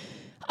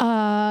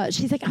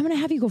she's I'm going to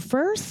have you go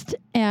first.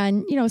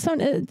 And,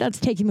 that's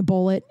taking the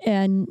bullet.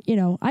 And,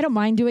 I don't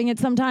mind doing it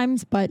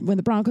sometimes, but when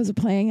the Broncos are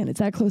playing and it's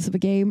that close of a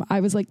game, I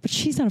was but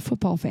she's not a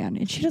football fan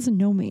and she doesn't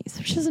know me.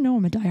 So she doesn't know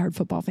I'm a diehard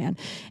football fan.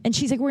 And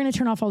she's we're going to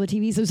turn off all the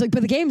TVs. I was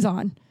but the game's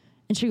on.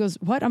 And she goes,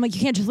 what? I'm you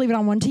can't just leave it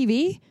on one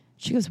TV?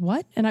 She goes,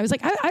 what? And I was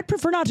I'd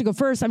prefer not to go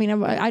first.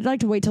 I'd like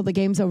to wait till the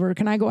game's over.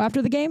 Can I go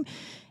after the game?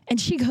 And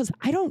she goes,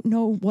 I don't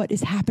know what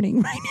is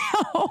happening right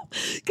now.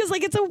 Because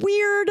it's a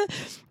weird.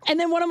 And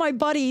then one of my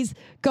buddies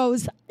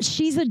goes,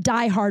 she's a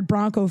diehard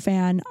Bronco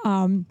fan.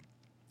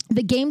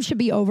 The game should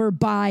be over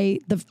by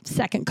the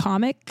second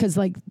comic. Because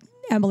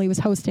Emily was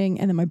hosting.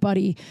 And then my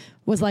buddy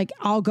was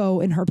I'll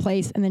go in her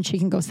place. And then she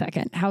can go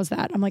second. How's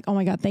that? I'm oh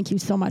my God, thank you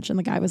so much. And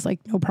the guy was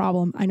no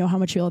problem. I know how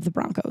much you love the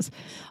Broncos.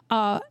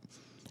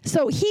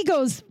 So he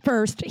goes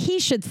first. He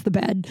shits the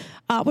bed,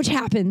 which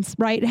happens,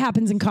 right? It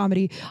happens in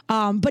comedy.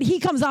 But he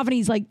comes off and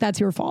he's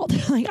that's your fault.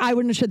 I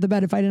wouldn't have shit the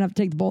bed if I didn't have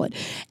to take the bullet.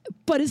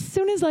 But as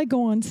soon as I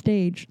go on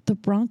stage, the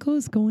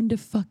Broncos go into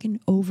fucking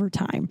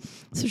overtime.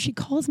 So she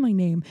calls my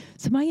name.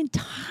 So my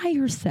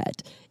entire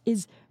set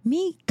is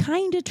me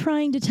kind of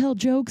trying to tell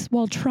jokes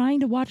while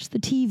trying to watch the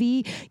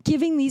TV,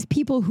 giving these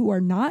people who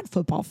are not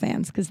football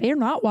fans, because they're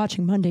not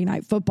watching Monday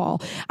Night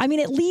Football. I mean,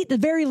 at the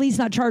very least,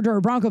 not Charger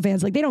or Bronco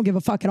fans. Like, they don't give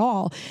a fuck at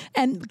all.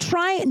 And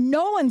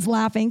no one's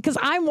laughing because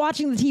I'm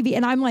watching the TV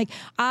and I'm like,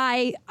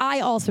 I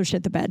also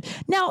shit the bed.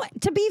 Now,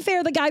 to be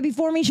fair, the guy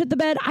before me shit the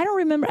bed. I don't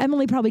remember.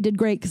 Emily probably did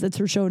great because it's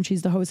her show and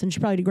she's the host and she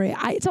probably did great.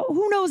 So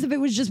who knows if it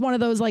was just one of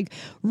those like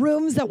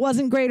rooms that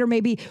wasn't great or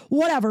maybe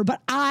whatever,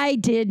 but I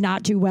did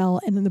not do well.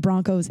 And then the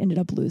Broncos ended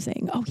up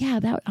losing. Oh yeah,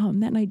 that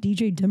night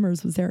DJ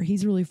Dimmers was there.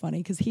 He's really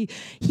funny because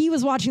he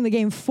was watching the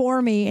game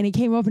for me and he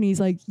came up and he's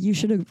like, you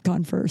should have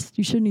gone first.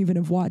 You shouldn't even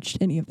have watched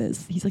any of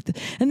this. He's like,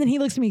 and then he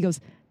looks at me and goes,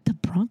 the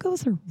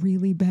Broncos are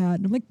really bad.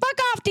 And I'm like, fuck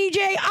off, DJ.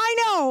 I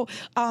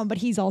know. But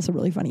he's also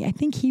really funny. I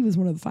think he was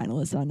one of the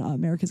finalists on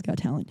America's Got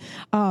Talent.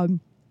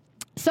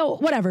 So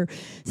whatever.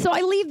 So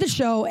I leave the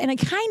show and I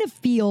kind of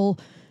feel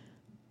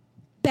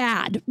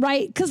bad,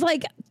 right? Because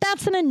like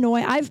that's an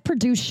annoying. I've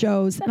produced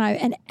shows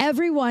and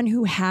everyone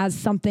who has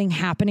something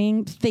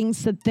happening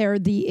thinks that they're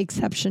the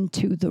exception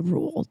to the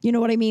rule. You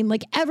know what I mean?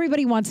 Like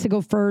everybody wants to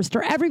go first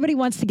or everybody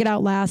wants to get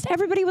out last.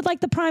 Everybody would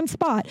like the prime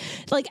spot.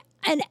 Like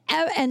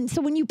and so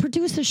when you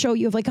produce a show,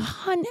 you have like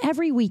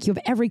every week you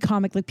have every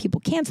comic, like people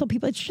cancel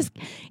people.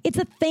 It's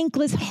a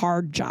thankless,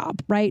 hard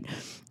job, right?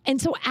 And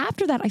so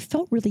after that, I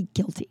felt really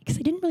guilty because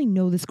I didn't really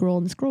know this girl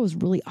and this girl was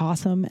really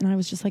awesome. And I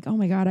was just like, oh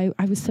my God,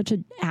 I was such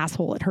an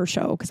asshole at her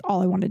show because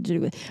all I wanted to do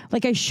was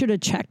like, I should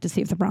have checked to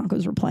see if the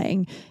Broncos were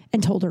playing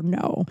and told her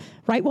no,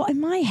 right? Well, in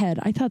my head,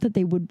 I thought that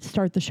they would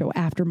start the show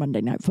after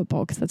Monday Night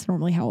Football because that's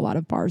normally how a lot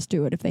of bars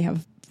do it if they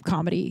have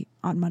comedy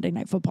on Monday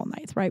Night Football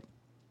nights, right?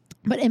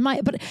 But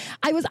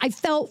I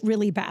felt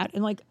really bad.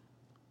 And like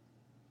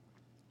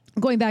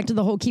going back to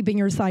the whole keeping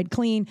your side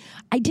clean,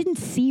 I didn't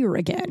see her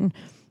again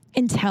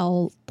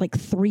until like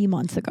 3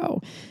 months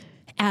ago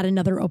at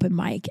another open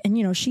mic. And,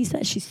 you know, she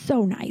says she's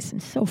so nice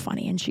and so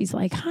funny. And she's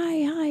like, hi,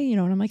 you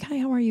know, and I'm like, hi,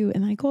 how are you?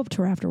 And I go up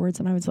to her afterwards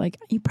and I was like,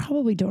 you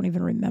probably don't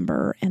even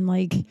remember. And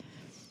like,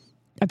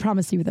 I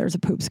promise you there's a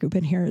poop scoop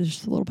in here. There's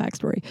just a little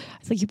backstory.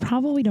 It's like, you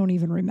probably don't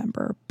even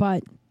remember.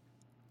 But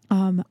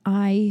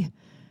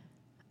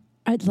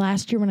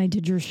last year when I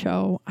did your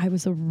show, I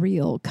was a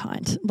real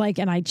cunt. Like,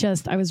 and I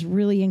was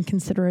really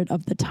inconsiderate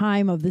of the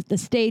time, of the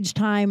stage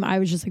time. I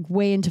was just like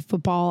way into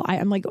football.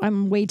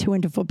 I'm way too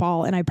into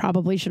football and I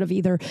probably should have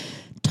either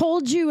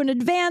told you in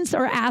advance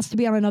or asked to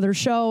be on another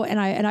show. And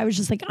I was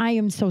just like, I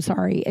am so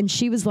sorry. And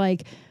she was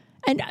like,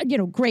 and, you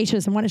know,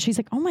 gracious. And she's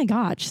like, oh my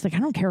God. She's like, I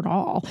don't care at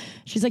all.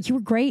 She's like, you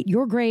were great.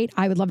 You're great.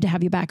 I would love to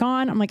have you back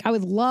on. I'm like, I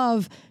would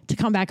love to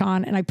come back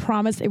on. And I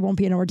promise it won't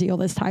be an ordeal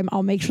this time.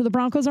 I'll make sure the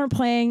Broncos aren't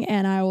playing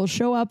and I will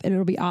show up and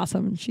it'll be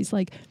awesome. And she's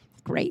like,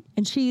 great.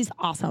 And she's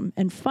awesome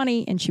and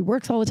funny and she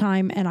works all the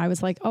time. And I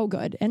was like, oh,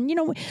 good. And, you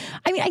know,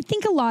 I mean, I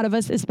think a lot of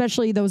us,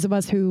 especially those of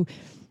us who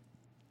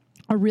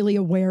are really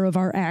aware of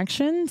our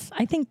actions.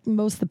 I think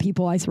most of the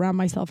people I surround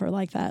myself are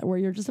like that, where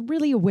you're just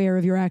really aware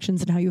of your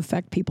actions and how you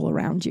affect people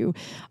around you.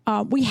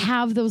 We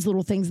have those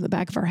little things in the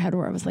back of our head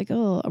where I was like,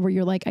 oh, where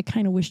you're like, I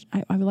kind of wish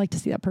I would like to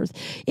see that person.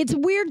 It's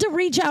weird to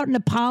reach out and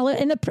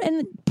apologize in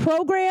the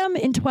program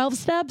in 12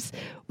 steps.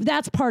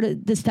 That's part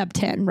of the step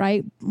 10,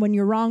 right? When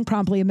you're wrong,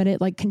 promptly admit it,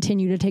 like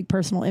continue to take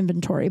personal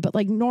inventory. But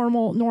like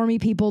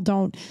normie people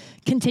don't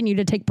continue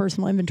to take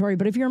personal inventory.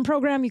 But if you're in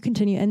program, you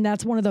continue. And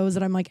that's one of those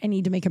that I'm like, I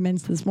need to make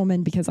amends to this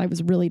woman because I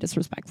was really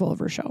disrespectful of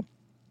her show.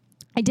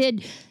 I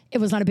did. It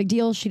was not a big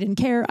deal. She didn't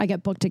care. I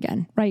get booked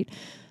again, right?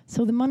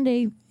 So the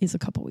Monday is a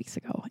couple weeks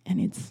ago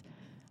and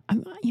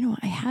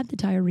I had the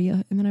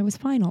diarrhea and then I was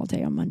fine all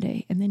day on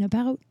Monday. And then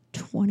about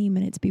 20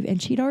 minutes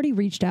and she'd already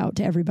reached out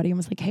to everybody and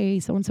was like, hey,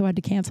 so-and-so had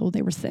to cancel.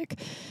 They were sick.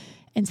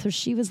 And so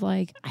she was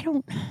like,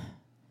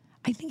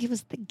 I think it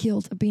was the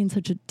guilt of being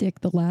such a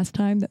dick the last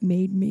time that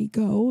made me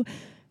go,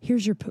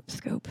 here's your poop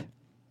scoop.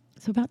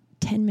 So about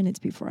 10 minutes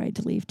before I had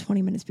to leave,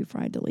 20 minutes before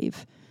I had to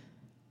leave,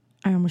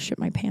 I almost shit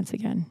my pants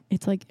again.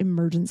 It's like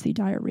emergency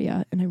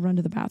diarrhea. And I run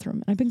to the bathroom.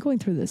 And I've been going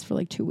through this for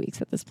like 2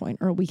 weeks at this point,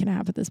 or a week and a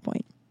half at this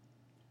point.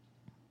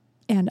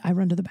 And I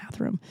run to the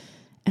bathroom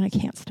and I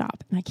can't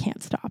stop and I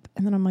can't stop.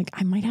 And then I'm like,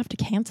 I might have to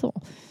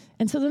cancel.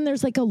 And so then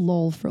there's like a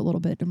lull for a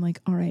little bit. I'm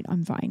like, all right,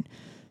 I'm fine.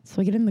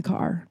 So I get in the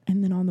car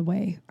and then on the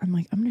way, I'm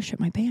like, I'm going to shit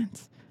my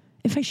pants.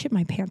 If I shit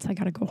my pants, I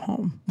got to go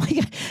home.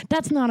 Like,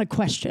 that's not a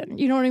question.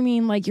 You know what I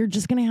mean? Like, you're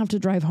just going to have to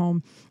drive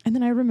home. And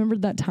then I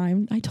remembered that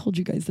time. I told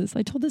you guys this.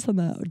 I told this on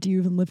the Do You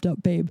Even Lift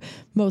Up, Babe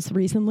most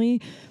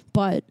recently.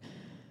 But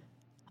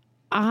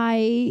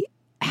I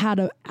had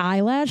an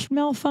eyelash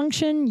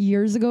malfunction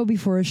years ago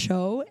before a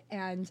show.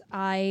 And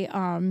I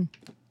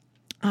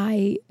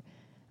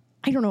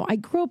don't know. I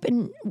grew up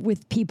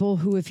with people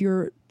who, if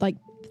you're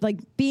like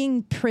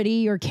being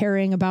pretty or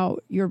caring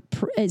about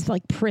is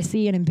like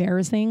prissy and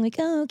embarrassing. Like,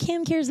 oh,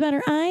 Kim cares about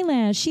her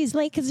eyelash. She's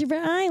late because of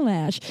her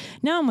eyelash.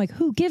 Now I'm like,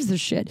 who gives a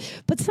shit?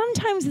 But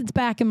sometimes it's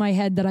back in my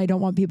head that I don't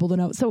want people to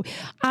know. So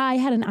I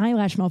had an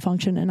eyelash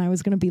malfunction and I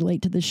was going to be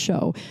late to this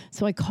show.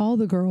 So I called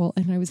the girl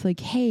and I was like,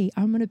 hey,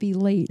 I'm going to be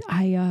late.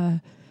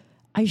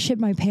 I shit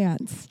my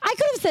pants. I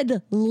could have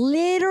said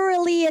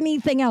literally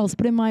anything else,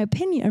 but in my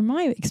opinion, in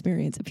my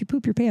experience, if you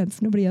poop your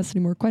pants, nobody asks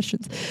any more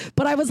questions.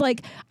 But I was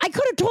like, I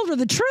could have told her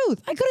the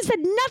truth. I could have said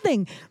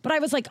nothing, but I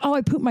was like, oh,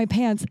 I pooped my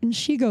pants. And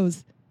she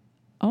goes,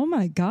 oh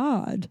my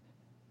God,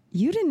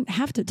 you didn't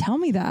have to tell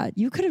me that.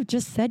 You could have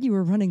just said you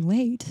were running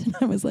late. And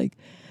I was like,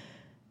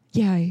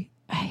 yeah,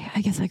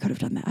 I guess I could have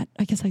done that.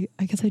 I guess I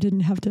didn't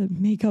have to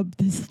make up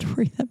this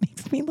story that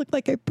makes me look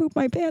like I pooped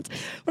my pants.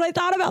 But I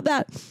thought about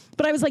that.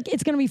 But I was like,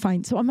 it's going to be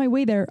fine. So on my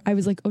way there, I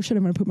was like, oh shit,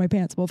 I'm going to poop my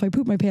pants. Well, if I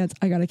poop my pants,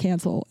 I got to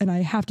cancel. And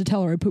I have to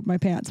tell her I pooped my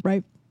pants,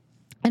 right?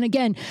 And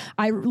again,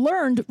 I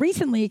learned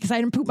recently, because I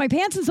didn't poop my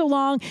pants in so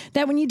long,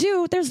 that when you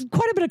do, there's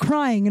quite a bit of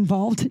crying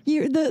involved.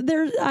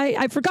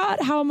 I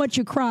forgot how much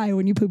you cry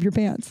when you poop your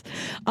pants.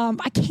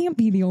 I can't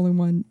be the only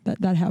one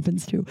that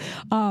happens to.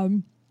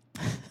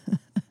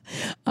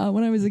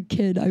 When I was a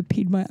kid, I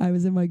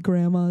was in my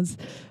grandma's,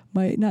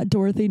 not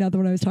Dorothy, not the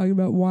one I was talking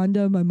about,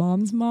 Wanda, my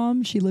mom's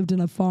mom. She lived in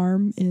a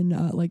farm in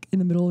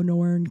the middle of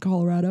nowhere in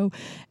Colorado.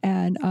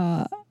 And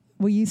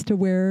we used to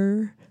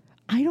wear,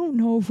 I don't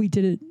know if we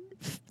did it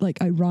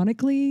like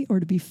ironically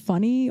or to be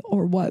funny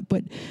or what,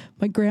 but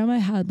my grandma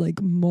had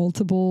like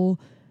multiple,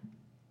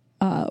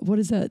 what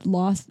is that?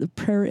 Lost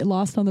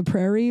on the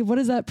Prairie. What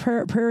is that?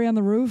 Prairie on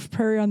the Roof,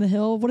 Prairie on the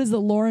Hill. What is it?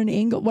 Laura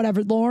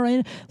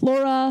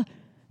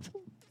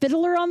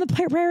Fiddler on the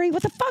Prairie.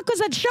 What the fuck was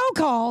that show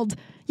called?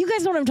 You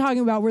guys know what I'm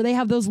talking about, where they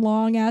have those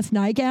long ass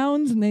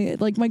nightgowns, and they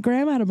like my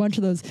grandma had a bunch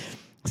of those.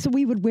 So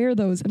we would wear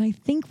those, and I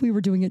think we were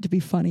doing it to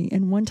be funny.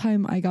 And one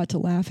time I got to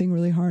laughing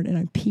really hard, and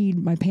I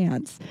peed my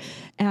pants.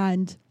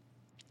 And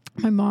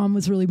my mom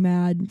was really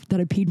mad that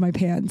I peed my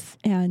pants,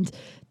 and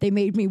they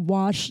made me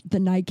wash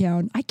the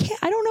nightgown. I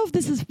don't know if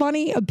this is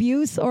funny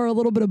abuse or a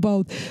little bit of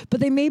both,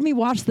 but they made me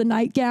wash the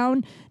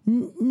nightgown,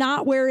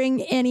 not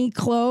wearing any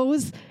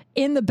clothes,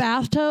 in the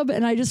bathtub.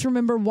 And I just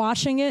remember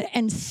washing it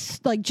and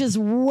like just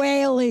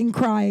wailing,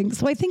 crying.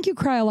 So I think you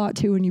cry a lot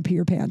too when you pee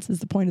your pants,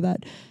 is the point of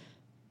that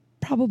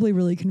probably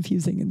really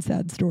confusing and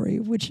sad story,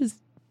 which is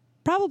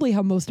probably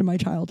how most of my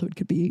childhood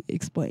could be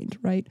explained,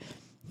 right?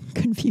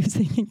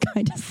 Confusing and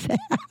kind of sad.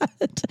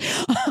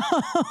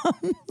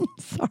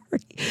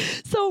 Sorry.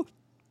 So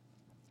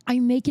I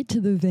make it to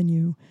the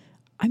venue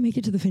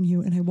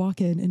and I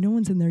walk in, and no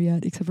one's in there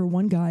yet except for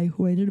one guy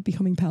who I ended up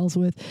becoming pals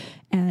with,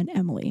 and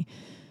Emily.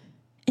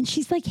 And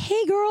she's like,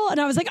 hey, girl. And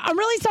I was like, I'm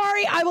really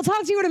sorry. I will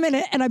talk to you in a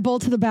minute. And I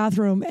bolt to the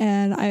bathroom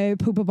and I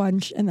poop a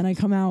bunch. And then I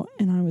come out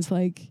and I was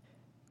like,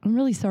 I'm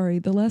really sorry.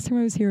 The last time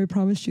I was here, I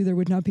promised you there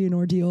would not be an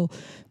ordeal.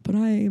 But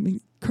I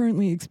am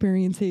currently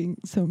experiencing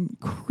some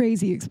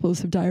crazy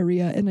explosive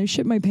diarrhea, and I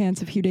shit my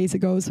pants a few days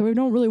ago, so I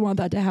don't really want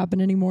that to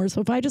happen anymore.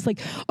 So if I just like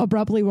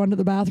abruptly run to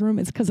the bathroom,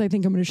 it's because I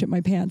think I'm going to shit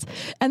my pants.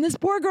 And this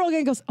poor girl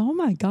again goes, oh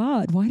my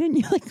God, why didn't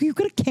you, like, you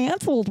could have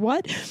canceled,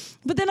 what?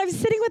 But then I was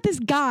sitting with this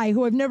guy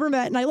who I've never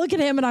met, and I look at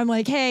him and I'm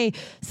like, hey,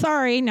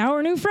 sorry, now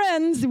we're new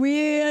friends.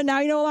 Now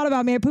you know a lot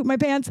about me. I pooped my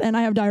pants and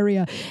I have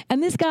diarrhea.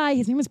 And this guy,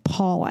 his name was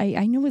Paul.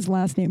 I know his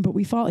last name, but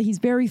he's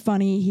very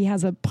funny. He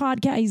has a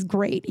podcast. He's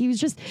great.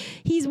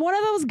 He's one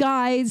of those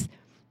guys,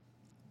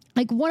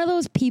 like one of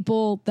those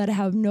people that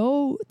have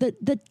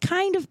that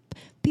kind of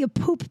be a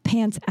poop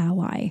pants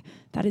ally.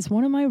 That is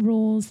one of my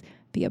rules.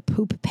 Be a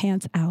poop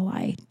pants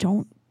ally.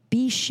 Don't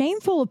be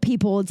shameful of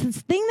people. It's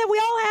this thing that we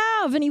all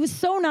have. And he was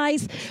so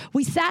nice.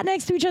 We sat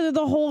next to each other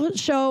the whole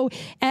show,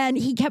 and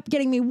he kept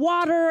getting me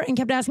water and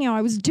kept asking how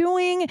I was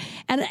doing.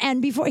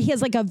 And before, he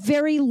has like a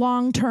very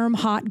long-term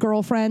hot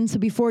girlfriend. So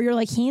before you're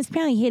like, he's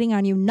probably hitting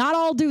on you. Not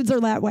all dudes are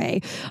that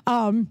way.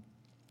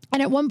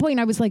 And at one point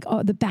I was like,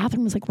 oh, the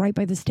bathroom was like right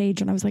by the stage.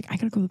 And I was like, I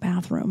gotta go to the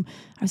bathroom.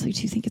 I was like,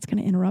 do you think it's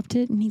going to interrupt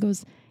it? And he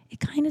goes, it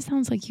kind of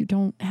sounds like you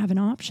don't have an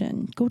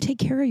option. Go take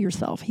care of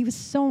yourself. He was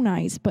so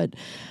nice. But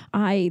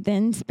I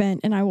then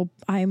spent, and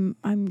I'm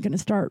going to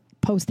start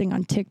posting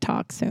on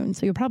TikTok soon.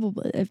 So you'll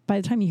probably,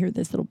 by the time you hear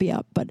this, it'll be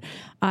up. But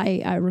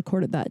I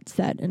recorded that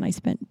set, and I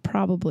spent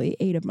probably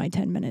 8 of my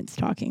 10 minutes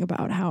talking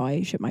about how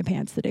I shit my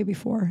pants the day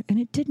before. And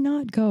it did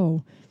not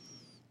go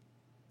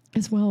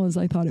as well as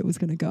I thought it was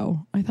going to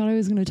go. I thought I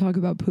was going to talk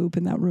about poop,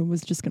 and that room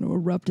was just going to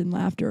erupt in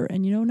laughter.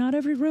 And not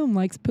every room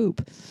likes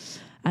poop.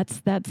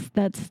 That's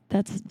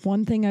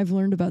one thing I've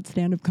learned about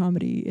stand-up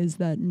comedy, is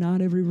that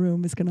not every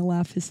room is going to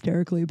laugh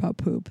hysterically about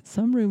poop.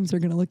 Some rooms are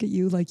going to look at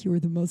you like you were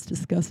the most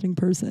disgusting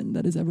person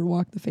that has ever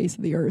walked the face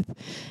of the earth.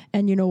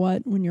 And you know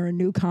what? When you're a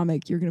new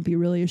comic, you're going to be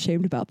really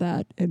ashamed about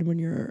that. And when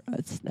you're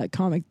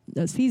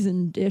a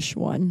seasoned-ish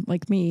one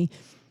like me,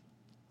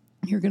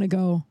 you're going to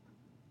go,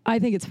 I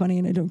think it's funny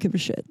and I don't give a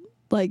shit.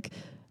 Like,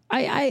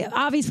 I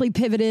obviously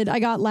pivoted. I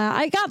got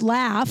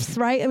laughs,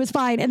 right? It was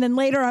fine. And then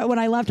later when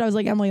I left, I was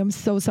like, Emily, I'm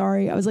so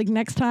sorry. I was like,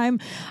 next time,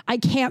 I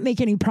can't make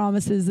any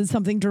promises that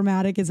something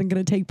dramatic isn't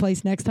going to take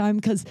place next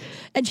time.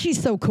 And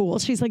she's so cool.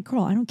 She's like,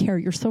 girl, I don't care.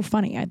 You're so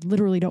funny. I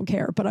literally don't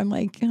care. But I'm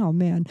like, oh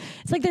man.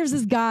 It's like there's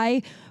this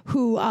guy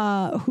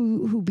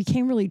who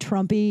became really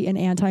Trumpy and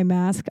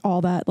anti-mask,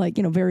 all that, like,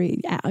 very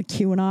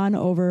QAnon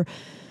over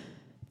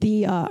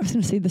I was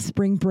going to say the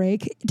spring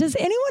break. Does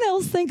anyone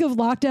else think of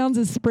lockdowns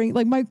as spring?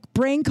 Like my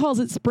brain calls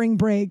it spring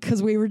break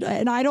because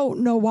and I don't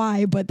know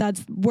why, but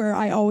that's where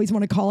I always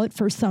want to call it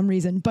for some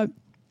reason. But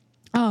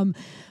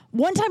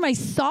one time I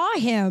saw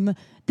him,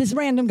 this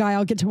random guy,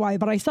 I'll get to why,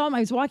 but I saw him, I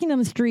was walking down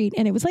the street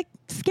and it was like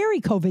scary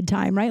COVID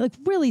time, right? Like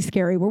really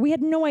scary where we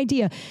had no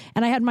idea.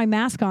 And I had my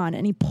mask on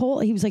and he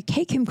was like,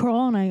 hey, Kim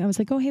Kroll. And I was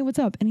like, oh, hey, what's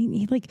up? And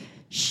he like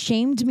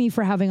shamed me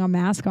for having a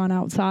mask on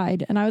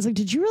outside. And I was like,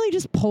 did you really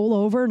just pull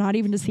over, not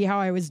even to see how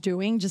I was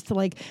doing, just to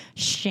like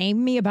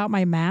shame me about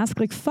my mask?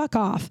 Like, fuck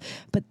off.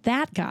 But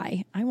that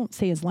guy, I won't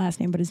say his last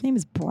name, but his name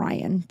is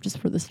Brian, just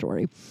for the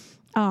story.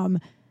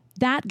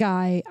 That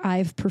guy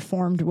I've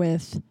performed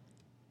with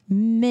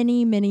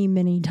many, many,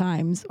 many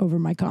times over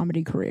my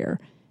comedy career.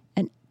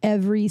 And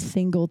every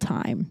single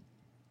time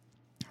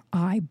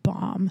I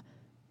bomb,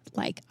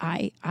 like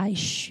I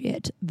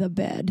shit the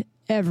bed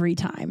every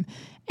time.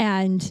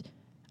 And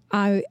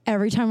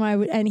every time I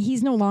would, and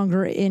he's no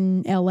longer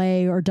in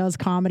LA or does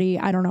comedy.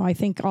 I don't know. I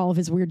think all of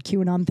his weird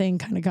QAnon thing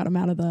kind of got him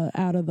out of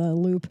the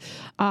loop.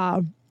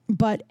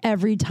 But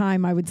every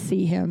time I would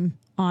see him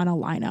on a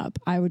lineup,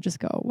 I would just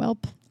go, well,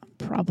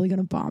 probably going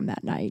to bomb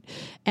that night.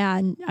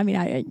 And I mean,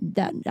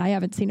 I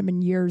haven't seen him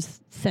in years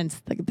since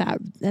that.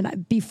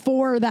 And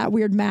before that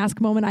weird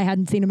mask moment, I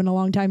hadn't seen him in a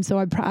long time. So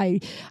I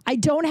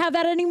don't have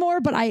that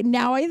anymore, but I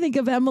think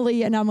of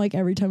Emily and I'm like,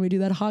 every time we do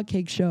that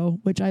hotcake show,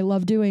 which I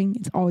love doing,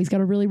 it's always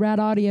got a really rad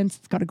audience.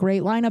 It's got a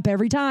great lineup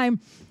every time.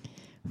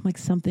 I'm like,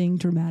 something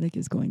dramatic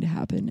is going to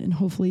happen. And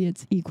hopefully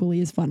it's equally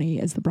as funny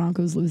as the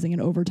Broncos losing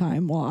in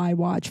overtime while I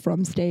watch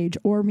from stage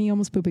or me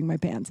almost pooping my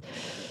pants.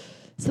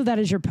 So that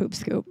is your poop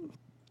scoop.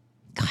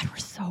 God, we're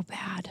so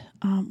bad.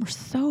 We're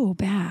so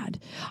bad.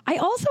 I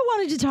also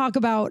wanted to talk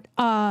about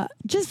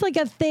just like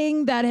a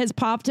thing that has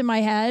popped in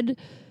my head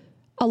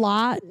a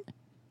lot.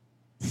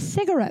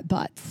 Cigarette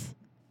butts.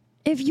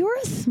 If you're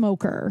a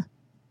smoker,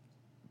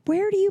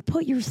 where do you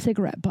put your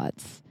cigarette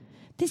butts?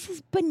 This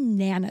is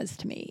bananas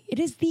to me. It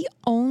is the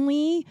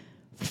only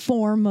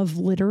form of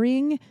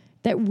littering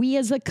that we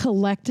as a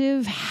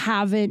collective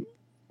haven't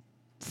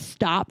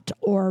stopped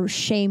or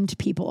shamed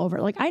people over.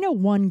 Like I know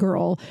one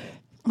girl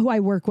who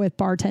I work with,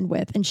 bartend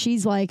with, and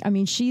she's like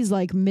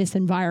Miss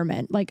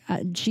Environment. Like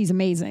she's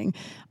amazing.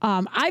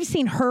 I've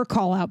seen her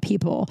call out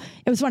people.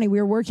 It was funny.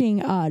 We were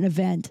working an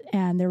event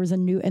and there was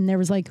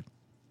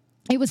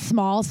it was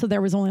small. So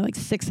there was only like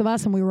 6 of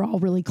us and we were all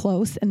really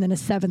close. And then a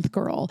 7th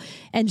girl.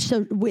 And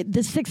so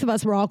the 6 of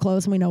us were all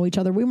close and we know each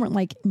other. We weren't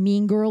like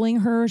mean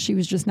girling her. She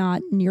was just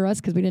not near us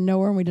because we didn't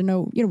know her and we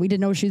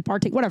didn't know she was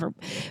partaking, whatever.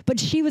 But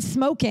she was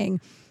smoking.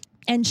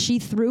 And she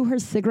threw her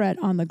cigarette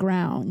on the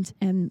ground.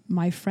 And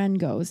my friend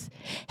goes,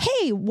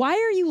 hey, why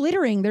are you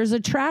littering? There's a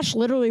trash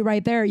literally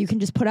right there. You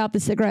can just put out the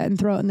cigarette and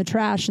throw it in the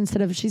trash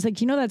instead of, she's like,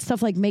 that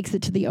stuff like makes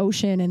it to the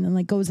ocean and then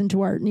like goes into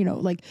our,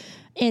 like,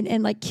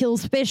 and like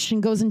kills fish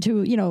and goes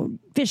into,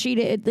 fish eat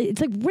it. It's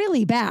like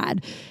really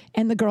bad.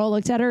 And the girl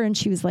looked at her and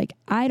she was like,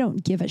 I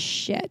don't give a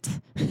shit.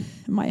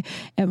 And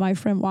my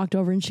friend walked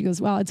over and she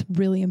goes, wow, it's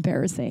really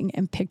embarrassing,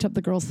 and picked up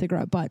the girl's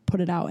cigarette butt,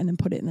 put it out and then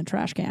put it in the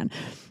trash can.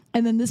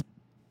 And then this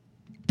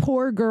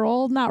poor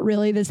girl, not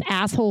really, this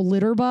asshole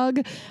litter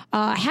bug,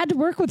 had to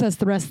work with us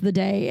the rest of the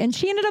day. And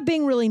she ended up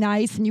being really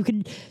nice. And you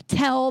could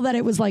tell that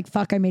it was like,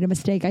 fuck, I made a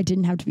mistake. I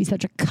didn't have to be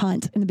such a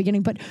cunt in the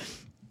beginning. But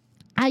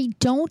I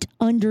don't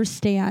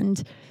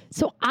understand.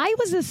 So I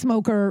was a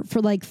smoker for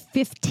like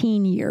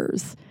 15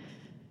 years.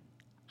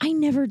 I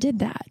never did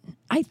that.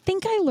 I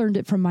think I learned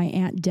it from my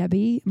Aunt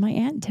Debbie. My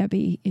Aunt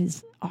Debbie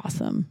is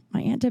awesome.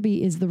 My Aunt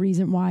Debbie is the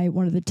reason why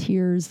one of the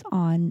tiers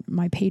on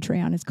my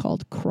Patreon is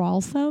called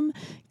Crawlsome,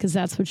 because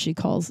that's what she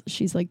calls.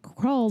 She's like,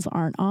 crawls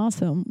aren't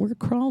awesome. We're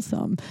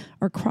crawlsome.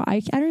 Or I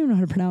don't even know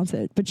how to pronounce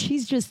it. But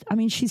she's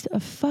a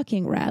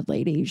fucking rad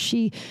lady.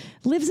 She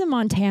lives in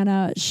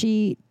Montana.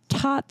 She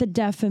taught the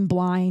deaf and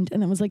blind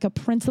and then was like a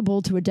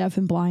principal to a deaf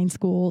and blind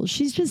school.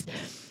 She's just...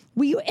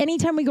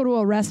 anytime we go to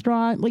a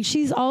restaurant, like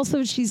she's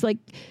like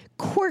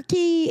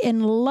quirky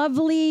and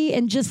lovely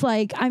and just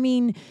like,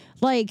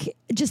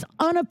 just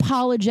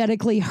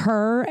unapologetically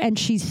her. And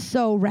she's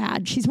so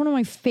rad. She's one of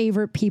my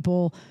favorite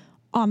people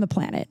on the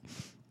planet.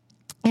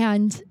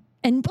 And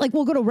like,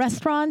 we'll go to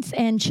restaurants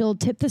and she'll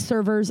tip the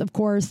servers, of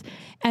course.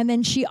 And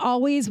then she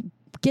always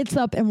gets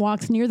up and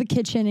walks near the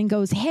kitchen and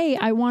goes, hey,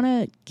 I want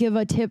to give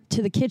a tip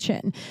to the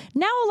kitchen.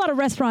 Now, a lot of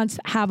restaurants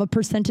have a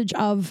percentage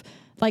of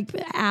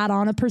add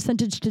on a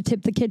percentage to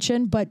tip the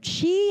kitchen, but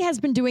she has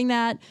been doing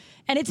that.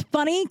 And it's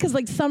funny because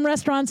like some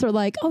restaurants are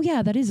like, oh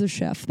yeah, that is a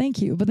chef. Thank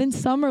you. But then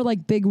some are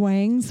like big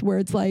wangs where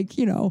it's like,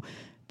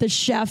 the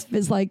chef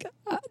is like,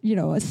 a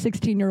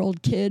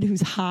 16-year-old kid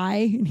who's high.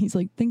 And he's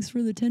like, thanks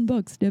for the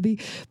 $10, Debbie.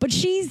 But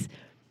she's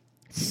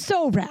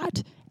so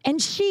rad. And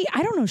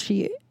I don't know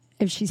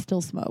if she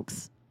still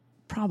smokes.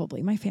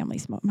 Probably. My family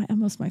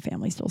most of my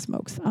family still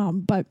smokes.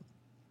 But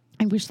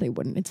I wish they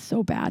wouldn't. It's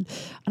so bad.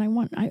 And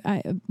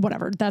I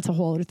whatever, that's a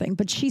whole other thing.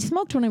 But she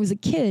smoked when I was a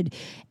kid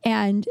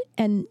and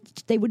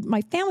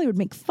my family would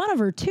make fun of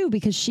her too,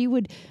 because she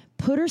would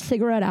put her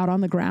cigarette out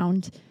on the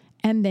ground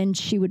And then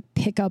she would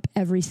pick up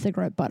every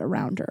cigarette butt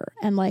around her.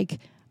 And like,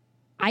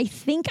 I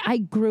think I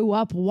grew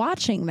up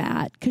watching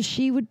that because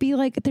she would be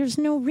like, there's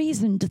no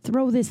reason to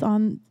throw this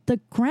on the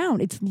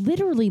ground. It's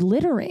literally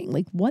littering.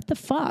 Like, what the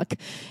fuck?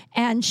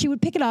 And she would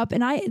pick it up.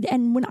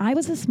 And when I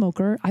was a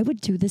smoker, I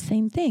would do the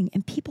same thing.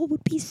 And people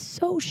would be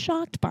so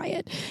shocked by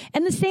it.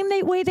 And the same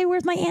way they were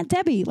with my Aunt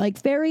Debbie, like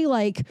very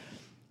like,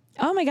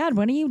 oh my God,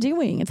 what are you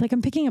doing? It's like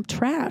I'm picking up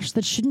trash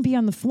that shouldn't be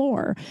on the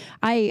floor.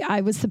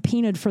 I was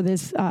subpoenaed for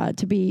this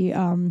to be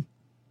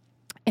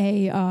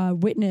a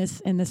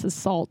witness in this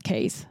assault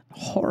case.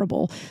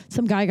 Horrible.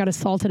 Some guy got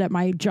assaulted at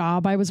my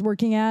job I was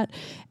working at.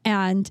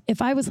 And if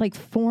I was like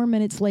 4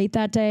 minutes late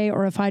that day,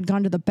 or if I'd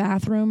gone to the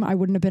bathroom, I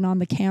wouldn't have been on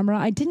the camera.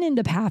 I didn't end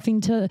up having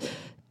to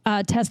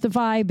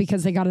testify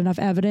because they got enough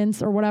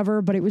evidence or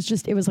whatever, but it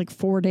was like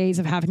 4 days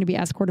of having to be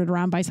escorted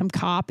around by some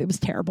cop. It was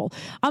terrible.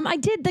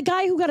 The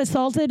guy who got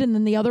assaulted and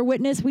then the other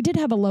witness, we did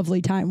have a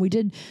lovely time. We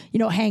did,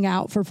 hang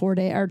out for 4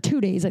 days or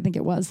 2 days, I think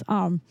it was.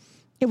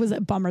 It was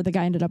a bummer. The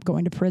guy ended up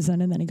going to prison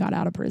and then he got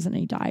out of prison and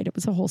he died. It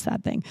was a whole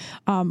sad thing.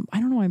 I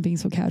don't know why I'm being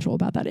so casual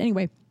about that.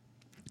 Anyway,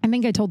 I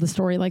think I told the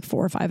story like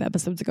 4 or 5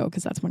 episodes ago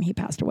because that's when he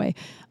passed away.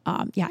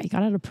 He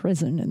got out of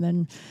prison and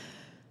then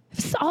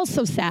it's all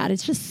so sad.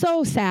 It's just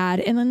so sad.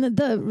 And then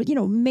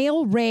the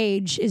male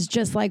rage is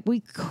just like,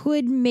 we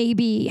could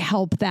maybe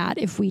help that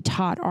if we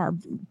taught our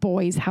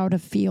boys how to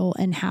feel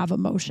and have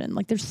emotion.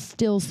 Like there's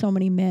still so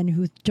many men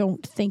who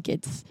don't think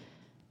it's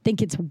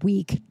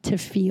weak to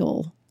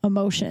feel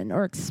emotion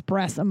or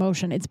express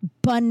emotion. It's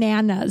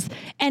bananas.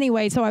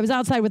 Anyway, so I was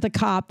outside with the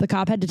cop. The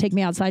cop had to take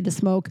me outside to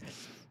smoke.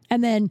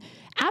 And then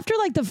after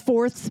like the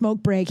 4th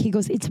smoke break, he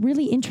goes, it's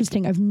really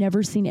interesting. I've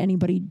never seen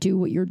anybody do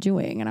what you're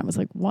doing. And I was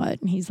like, what?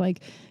 And he's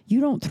like,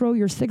 you don't throw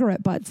your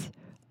cigarette butts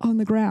on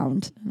the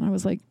ground. And I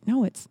was like,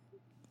 no, it's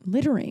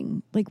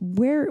littering. Like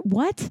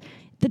what?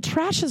 The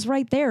trash is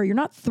right there. You're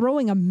not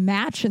throwing a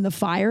match in the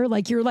fire.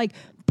 Like you're like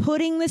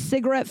putting the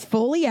cigarette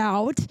fully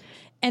out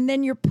and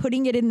then you're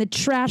putting it in the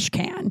trash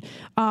can.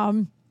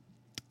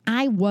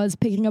 I was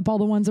picking up all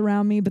the ones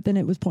around me, but then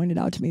it was pointed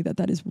out to me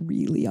that is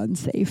really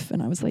unsafe.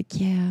 And I was like,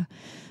 yeah,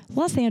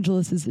 Los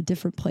Angeles is a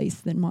different place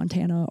than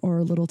Montana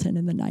or Littleton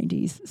in the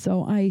 90s.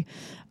 So I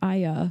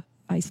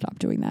stopped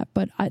doing that.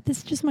 But this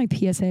is just my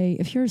PSA.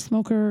 If you're a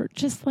smoker,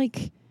 just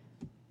like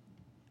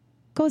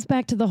goes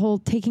back to the whole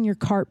taking your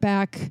cart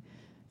back.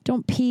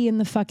 Don't pee in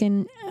the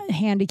fucking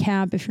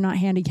handicap if you're not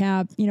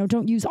handicapped.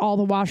 Don't use all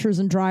the washers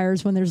and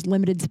dryers when there's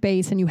limited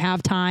space and you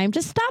have time.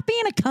 Just stop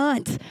being a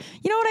cunt.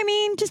 You know what I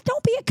mean? Just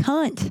don't be a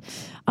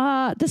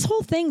cunt. This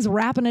whole thing's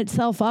wrapping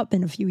itself up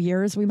in a few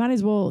years. We might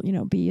as well,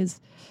 be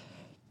as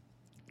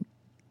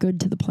good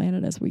to the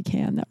planet as we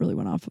can. That really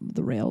went off of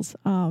the rails.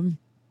 I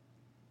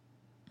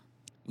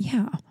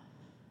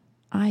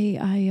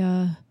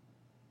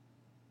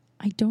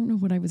don't know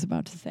what I was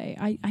about to say.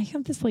 I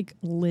have this like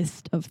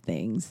list of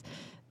things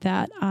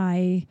that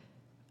I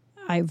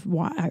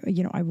want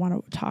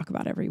to talk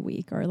about every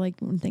week, or like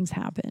when things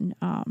happen.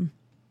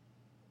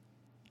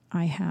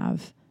 I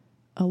have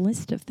a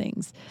list of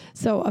things.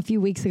 So a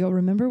few weeks ago,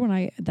 remember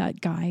when that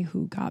guy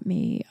who got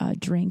me a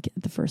drink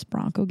at the first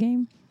Bronco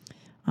game?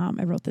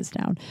 I wrote this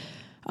down.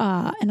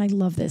 And I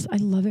love this. I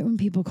love it when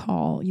people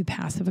call you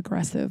passive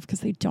aggressive because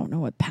they don't know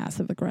what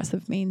passive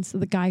aggressive means. So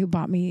the guy who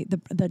bought me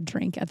the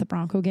drink at the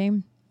Bronco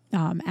game,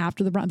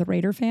 after the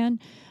Raider fan,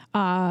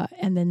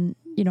 and then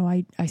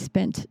I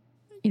spent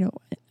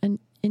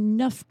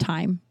enough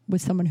time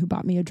with someone who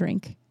bought me a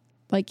drink.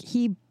 Like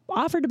he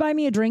offered to buy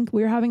me a drink.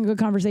 We were having a good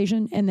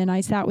conversation, and then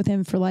I sat with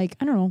him for like,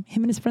 I don't know,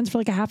 him and his friends for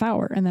like a half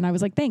hour, and then I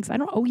was like, thanks, I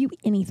don't owe you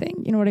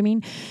anything. You know what I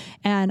mean?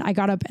 And I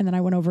got up, and then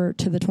I went over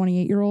to the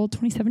 27-year-old.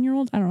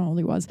 I don't know how old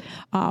he was.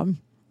 Oh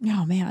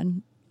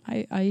man,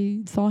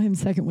 I saw him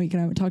second week, and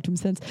I haven't talked to him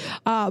since.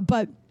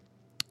 But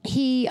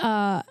he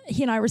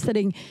and I were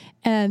sitting,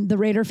 and the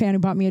Raider fan who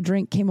bought me a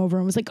drink came over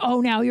and was like,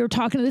 oh, now you're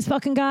talking to this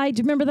fucking guy? Do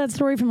you remember that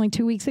story from like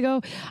 2 weeks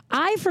ago?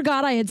 I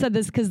forgot I had said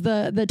this because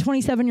the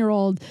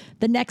 27-year-old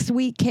the next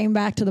week came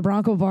back to the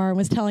Bronco bar and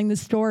was telling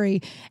this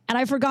story, and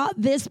I forgot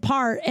this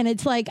part. And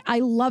it's like, I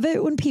love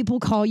it when people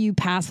call you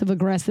passive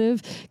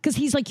aggressive, because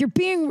he's like,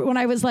 when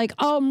I was like,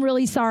 oh, I'm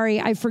really sorry,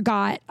 I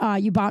forgot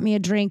you bought me a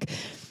drink.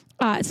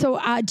 So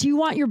do you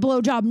want your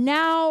blowjob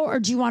now, or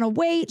do you want to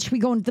wait? Should we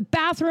go into the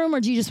bathroom, or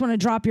do you just want to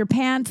drop your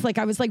pants? Like,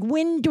 I was like,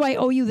 when do I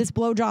owe you this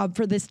blowjob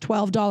for this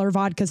 $12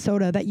 vodka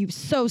soda that you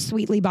so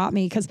sweetly bought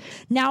me? Because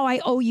now I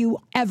owe you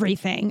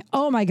everything.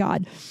 Oh my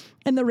God.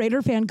 And the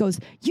Raider fan goes,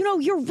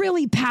 you're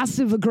really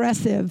passive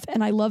aggressive.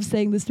 And I love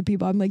saying this to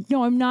people. I'm like,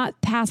 no, I'm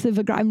not passive.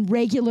 I'm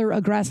regular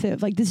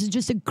aggressive. Like, this is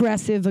just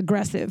aggressive,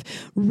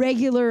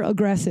 regular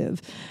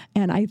aggressive.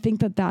 And I think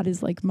that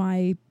is like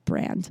my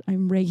brand.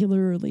 I'm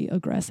regularly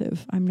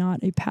aggressive. I'm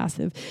not a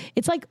passive.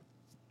 It's like,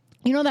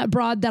 that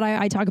broad that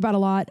I talk about a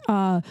lot.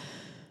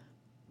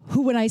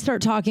 who, when I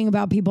start talking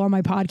about people on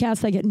my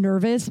podcast, I get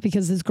nervous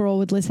because this girl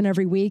would listen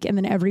every week and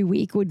then every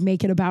week would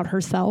make it about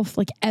herself.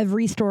 Like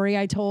every story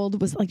I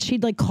told was like,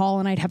 she'd like call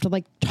and I'd have to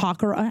like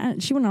talk her.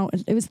 She wouldn't know,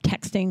 it was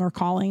texting or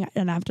calling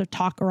and I have to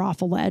talk her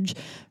off a ledge.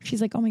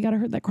 She's like, oh my God, I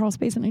heard that crawl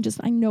space. And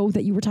I know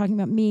that you were talking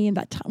about me and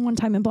that one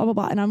time and blah, blah,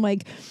 blah. And I'm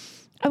like,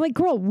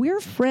 girl,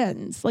 we're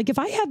friends. Like if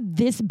I have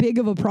this big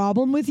of a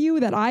problem with you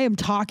that I am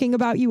talking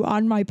about you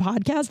on my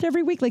podcast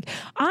every week, like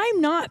I'm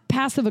not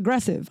passive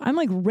aggressive. I'm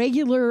like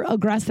regular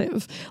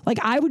aggressive. Like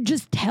I would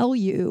just tell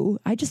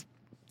you, I just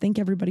think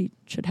everybody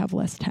should have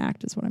less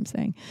tact is what I'm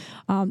saying.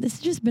 This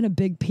has just been a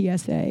big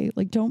PSA.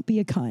 Like don't be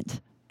a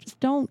cunt. Just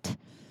don't.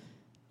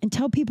 And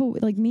tell people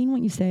like mean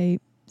what you say.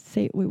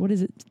 Wait, what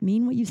is it?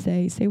 Mean what you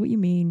say what you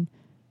mean,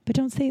 but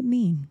don't say it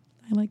mean.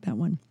 I like that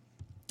one.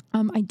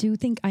 I do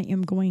think I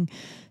am going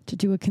to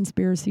do a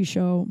conspiracy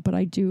show, but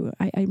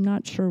I'm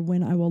not sure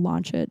when I will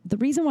launch it. The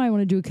reason why I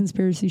want to do a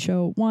conspiracy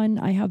show, one,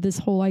 I have this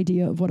whole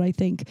idea of what I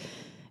think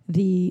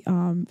the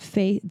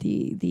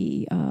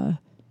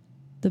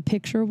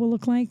picture will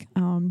look like.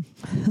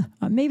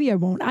 Maybe I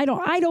won't. I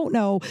don't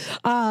know.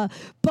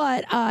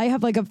 But I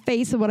have like a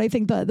face of what I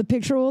think the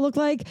picture will look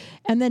like.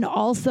 And then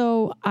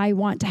also I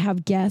want to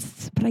have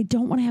guests, but I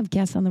don't want to have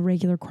guests on the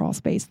regular crawl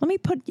space. Let me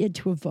put it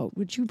to a vote.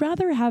 Would you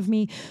rather have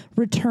me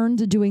return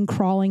to doing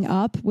Crawling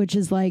Up, which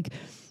is like,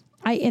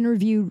 I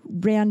interview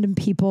random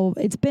people.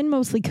 It's been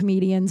mostly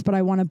comedians, but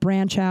I want to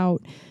branch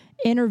out,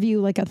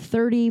 interview like a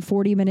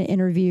 30-40 minute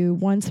interview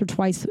once or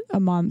twice a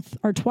month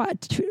or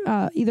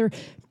either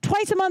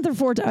twice a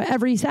month or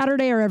every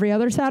Saturday or every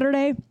other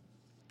Saturday.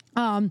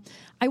 I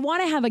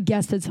want to have a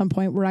guest at some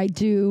point where I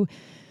do,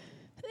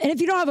 and if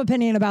you don't have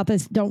opinion about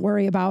this, don't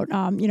worry about,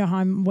 how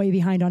I'm way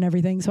behind on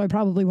everything. So I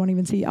probably won't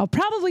even see, I'll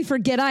probably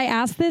forget I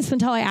asked this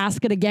until I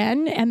ask it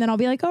again. And then I'll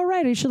be like, oh,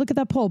 right, I should look at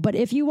that poll. But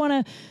if you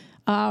want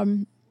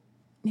to,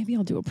 maybe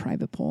I'll do a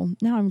private poll.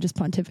 Now I'm just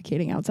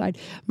pontificating outside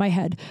my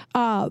head.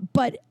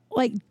 But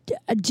like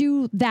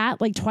do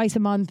that like twice a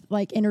month,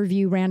 like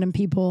interview random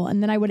people.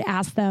 And then I would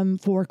ask them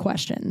 4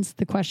 questions.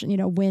 The question,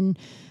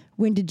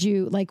 when did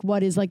you, like,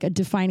 what is like a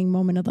defining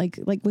moment of like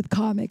with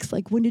comics?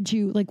 Like, when did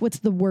you, like, what's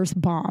the worst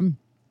bomb?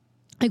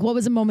 Like, what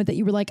was a moment that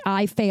you were like,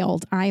 I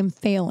failed, I am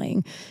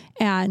failing.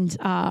 And,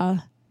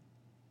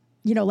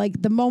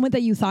 like the moment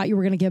that you thought you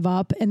were going to give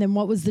up. And then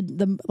what was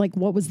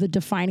what was the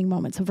defining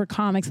moment? So for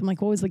comics, I'm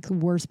like, what was like the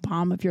worst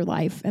bomb of your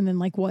life? And then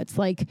like, what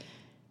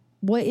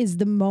is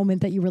the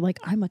moment that you were like,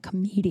 I'm a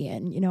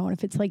comedian, and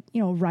if it's like,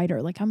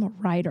 writer, like I'm a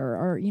writer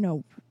or,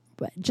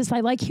 just, I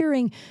like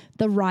hearing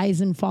the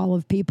rise and fall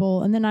of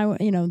people. And then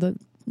the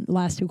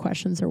last 2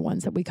 questions are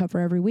ones that we cover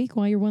every week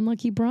while you're one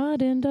lucky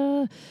broad.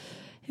 And,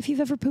 if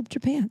you've ever pooped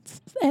your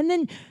pants. And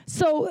then,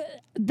 so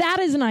that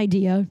is an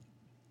idea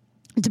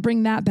to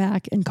bring that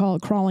back and call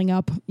it Crawling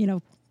Up,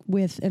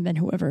 with, and then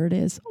whoever it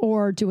is,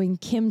 or doing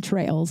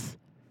chemtrails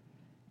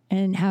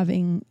and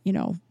having,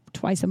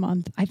 twice a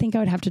month. I think I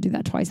would have to do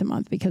that twice a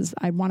month because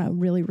I want to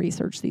really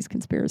research these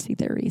conspiracy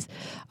theories,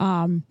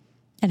 and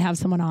have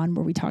someone on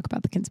where we talk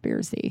about the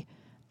conspiracy.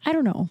 I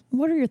don't know.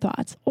 What are your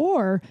thoughts?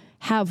 Or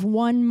have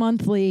one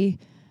monthly,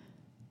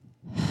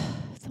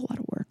 it's a lot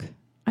of work.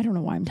 I don't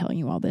know why I'm telling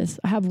you all this.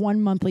 I have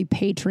one monthly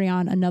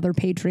Patreon, another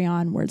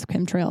Patreon where it's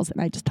chemtrails, and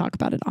I just talk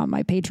about it on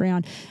my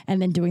Patreon,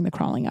 and then doing the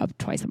Crawling Up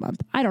twice a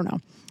month. I don't know.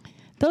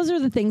 Those are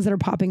the things that are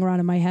popping around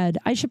in my head.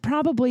 I should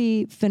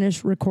probably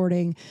finish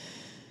recording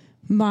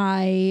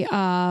my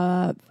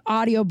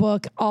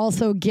audiobook,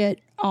 also get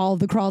all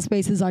the crawl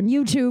spaces on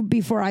YouTube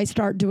before I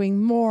start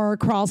doing more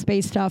crawl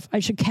space stuff. I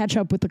should catch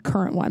up with the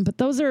current one. But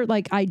those are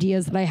like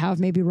ideas that I have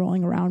maybe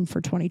rolling around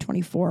for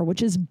 2024,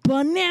 which is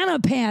banana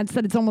pants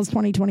that it's almost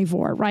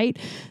 2024, right?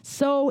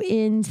 So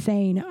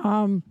insane.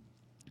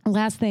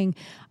 Last thing,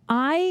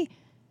 I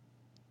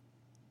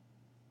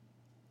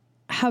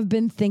have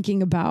been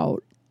thinking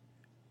about,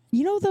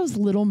 those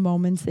little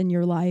moments in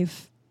your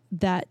life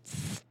that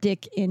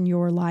stick in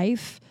your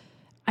life.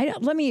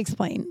 Let me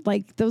explain.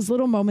 Like those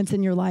little moments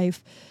in your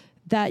life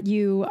that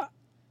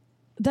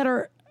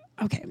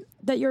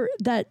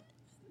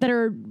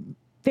are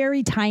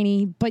very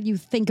tiny, but you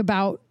think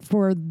about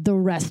for the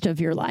rest of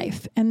your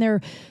life.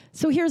 And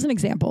so here's an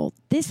example.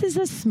 This is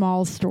a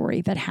small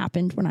story that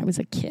happened when I was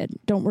a kid.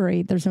 Don't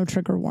worry, there's no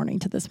trigger warning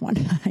to this one.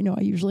 I know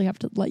I usually have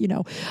to let you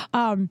know.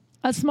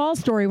 A small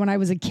story when I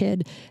was a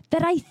kid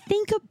that I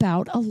think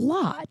about a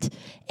lot,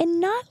 and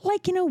not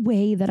like in a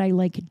way that I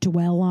like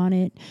dwell on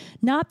it,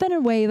 not in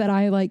a way that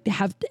I like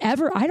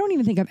I don't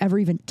even think I've ever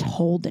even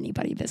told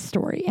anybody this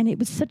story. And it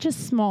was such a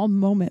small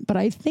moment, but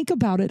I think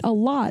about it a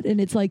lot.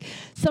 And it's like,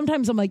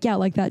 sometimes I'm like, yeah,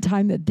 like that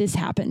time that this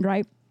happened,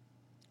 right?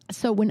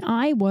 So when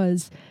I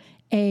was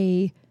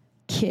a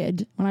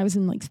kid, when I was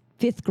in like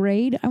 5th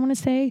grade, I want to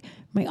say,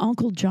 my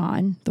Uncle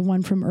John, the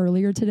one from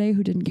earlier today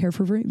who didn't care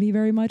for me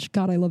very much.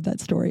 God, I love that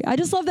story. I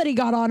just love that he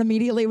got on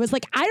immediately. It was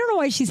like, I don't know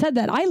why she said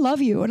that. I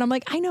love you. And I'm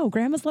like, I know,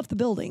 Grandma's left the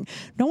building.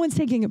 No one's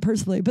taking it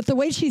personally. But the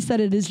way she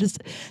said it is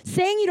just,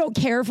 saying you don't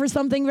care for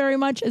something very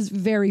much is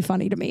very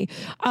funny to me.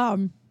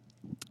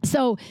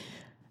 So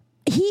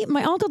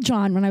my Uncle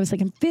John, when I was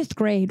like in 5th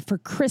grade for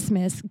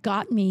Christmas,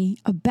 got me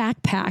a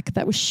backpack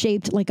that was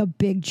shaped like a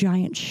big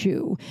giant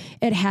shoe.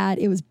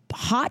 It was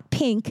hot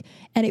pink,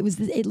 and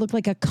it looked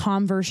like a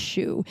Converse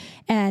shoe.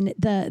 And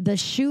the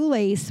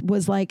shoelace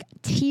was like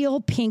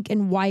teal, pink,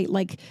 and white,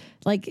 like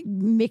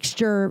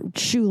mixture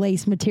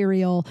shoelace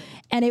material.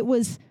 And it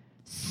was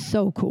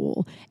so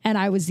cool. And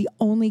I was the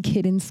only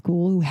kid in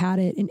school who had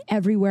it. And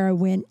everywhere I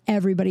went,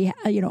 everybody,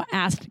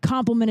 asked,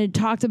 complimented,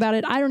 talked about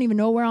it. I don't even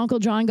know where Uncle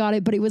John got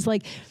it, but it was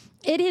like,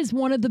 it is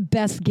one of the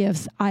best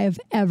gifts I have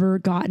ever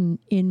gotten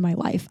in my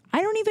life.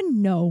 I don't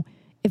even know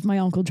if my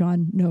Uncle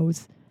John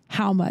knows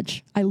how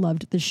much I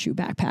loved this shoe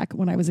backpack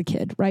when I was a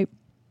kid, right?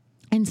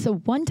 And so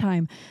one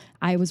time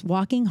I was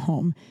walking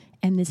home,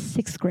 and this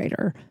 6th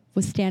grader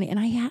was standing, and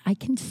I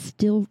can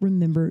still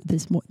remember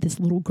this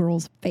little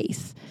girl's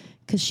face,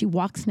 because she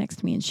walks next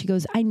to me and she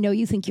goes, "I know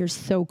you think you're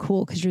so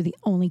cool because you're the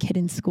only kid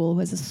in school who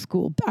has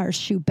a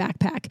shoe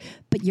backpack,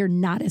 but you're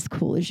not as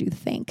cool as you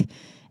think."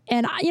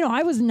 And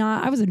I was a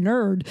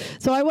nerd.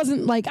 So I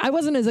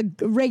wasn't as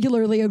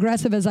regularly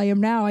aggressive as I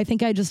am now. I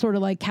think I just sort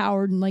of like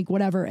cowered and like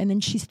whatever. And then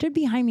she stood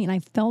behind me, and I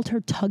felt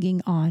her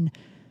tugging on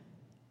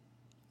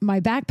my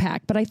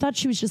backpack, but I thought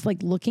she was just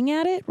like looking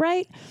at it.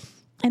 Right.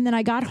 And then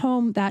I got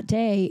home that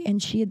day,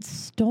 and she had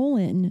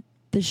stolen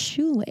the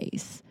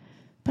shoelace.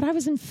 But I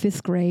was in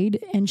 5th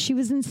grade, and she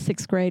was in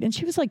 6th grade, and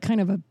she was like kind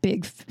of a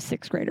big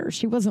 6th grader.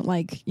 She wasn't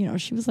like,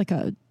 she was like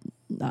a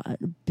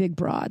big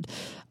broad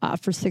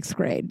for 6th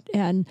grade.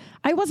 And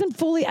I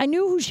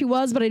knew who she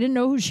was, but I didn't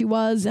know who she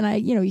was.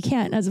 And you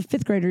can't, as a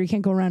 5th grader, you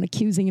can't go around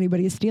accusing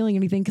anybody of stealing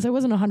anything, because I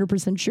wasn't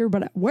 100% sure,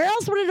 but where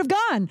else would it have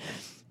gone?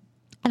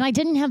 And I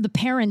didn't have the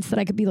parents that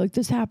I could be like,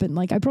 this happened.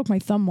 Like, I broke my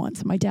thumb once,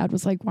 and my dad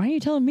was like, "Why are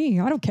you telling me?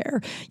 I don't care."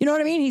 You know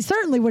what I mean? He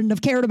certainly wouldn't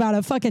have cared about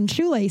a fucking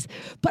shoelace.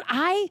 But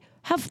I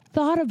have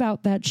thought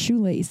about that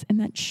shoelace and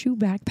that shoe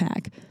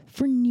backpack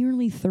for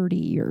nearly 30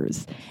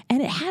 years.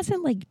 And it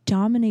hasn't like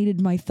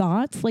dominated my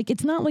thoughts. Like,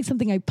 it's not like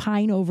something I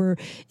pine over.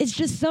 It's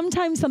just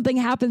sometimes something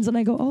happens and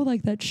I go, oh,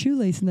 like that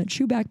shoelace and that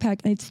shoe backpack.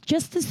 And it's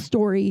just a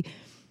story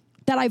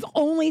that I've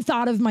only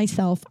thought of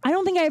myself. I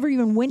don't think I ever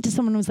even went to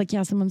someone and was like,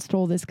 yeah, someone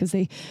stole this because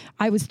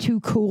I was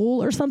too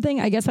cool or something.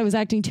 I guess I was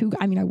acting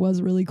I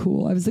was really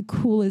cool. I was the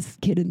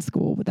coolest kid in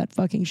school with that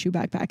fucking shoe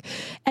backpack.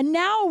 And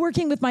now,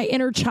 working with my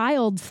inner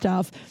child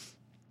stuff,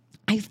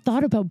 I've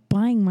thought about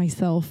buying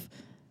myself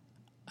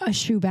a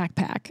shoe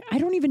backpack. I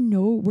don't even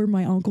know where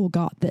my uncle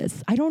got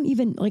this. I don't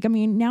even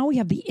now we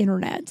have the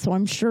internet, so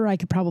I'm sure I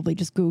could probably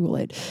just Google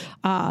it.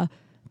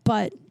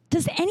 But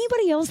does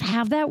anybody else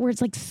have that where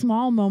it's like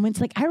small moments?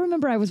 Like, I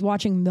remember I was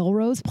watching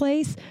Melrose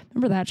Place.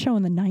 Remember that show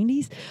in the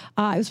 90s?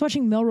 I was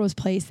watching Melrose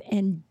Place,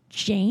 and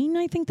Jane,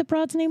 I think the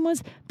broad's name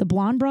was, the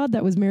blonde broad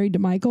that was married to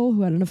Michael,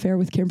 who had an affair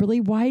with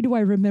Kimberly. Why do I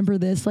remember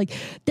this? Like,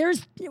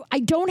 I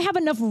don't have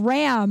enough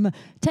RAM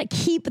to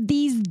keep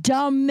these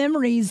dumb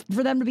memories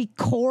for them to be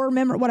core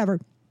memory,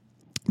 whatever.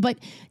 But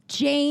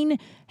Jane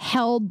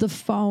held the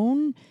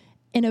phone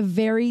in a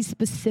very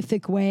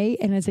specific way.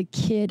 And as a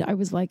kid, I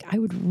was like, I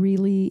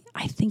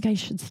think I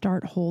should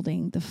start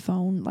holding the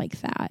phone like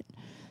that.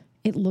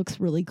 It looks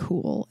really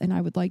cool, and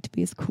I would like to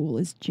be as cool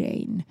as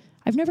Jane.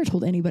 I've never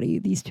told anybody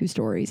these two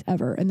stories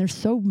ever, and they're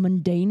so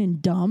mundane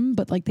and dumb,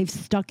 but like they've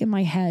stuck in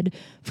my head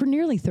for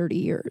nearly 30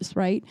 years,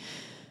 right?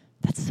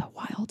 That's so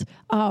wild.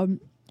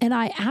 And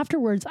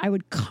afterwards, I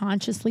would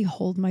consciously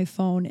hold my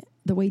phone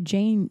the way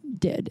Jane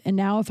did. And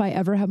now if I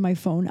ever have my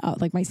phone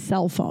out, like my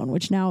cell phone,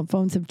 which now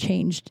phones have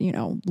changed,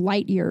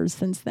 light years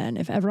since then.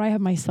 If ever I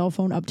have my cell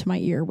phone up to my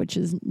ear, which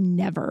is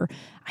never,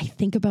 I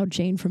think about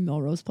Jane from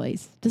Melrose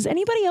Place. Does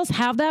anybody else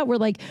have that where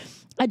like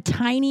a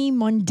tiny,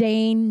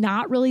 mundane,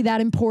 not really that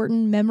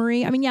important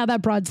memory? I mean, yeah,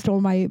 that broad stole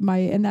my,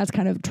 and that's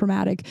kind of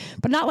traumatic,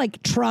 but not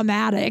like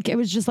traumatic. It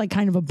was just like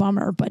kind of a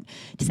bummer. But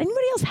does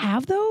anybody else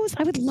have those?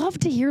 I would love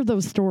to hear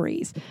those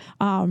stories.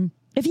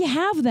 If you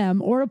have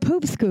them or a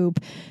poop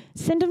scoop,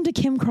 send them to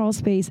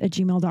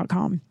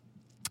kimcrawlspace@gmail.com.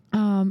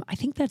 I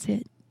think that's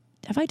it.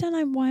 Have I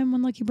done Why I'm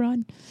One Lucky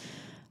Broad?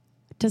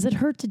 Does it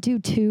hurt to do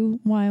 2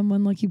 Why I'm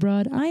One Lucky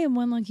Broad? I am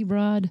one lucky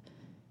broad.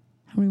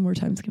 How many more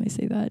times can I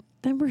say that?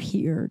 Then we're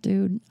here,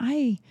 dude.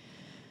 I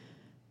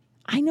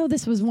know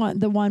this was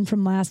the one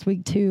from last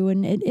week too,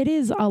 and it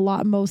is a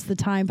lot most of the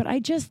time, but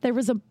there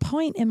was a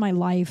point in my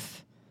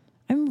life.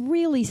 I'm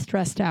really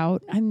stressed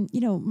out.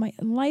 My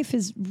life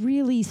is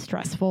really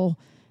stressful,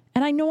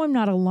 and I know I'm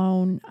not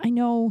alone. I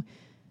know,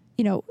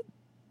 the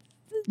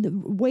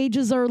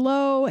wages are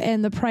low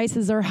and the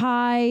prices are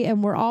high,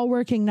 and we're all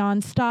working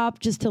nonstop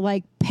just to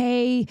like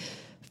pay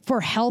for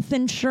health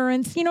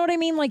insurance. You know what I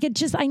mean? Like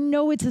I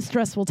know it's a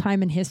stressful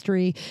time in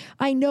history.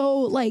 I know,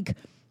 like,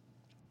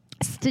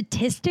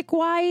 statistic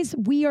wise,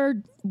 we are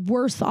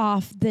worse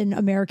off than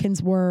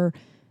Americans were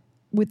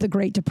with the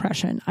Great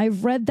Depression.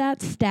 I've read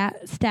that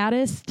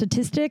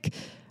statistic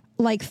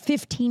like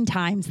 15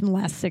 times in the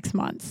last 6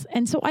 months.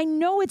 And so I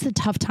know it's a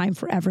tough time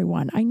for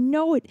everyone. I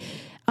know it,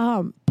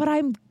 but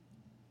I'm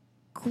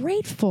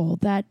grateful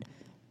that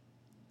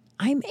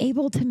I'm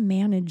able to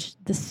manage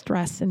the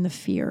stress and the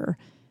fear.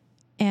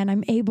 And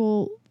I'm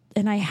able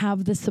and I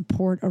have the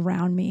support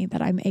around me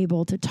that I'm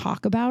able to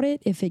talk about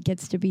it if it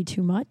gets to be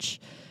too much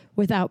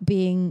without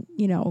being,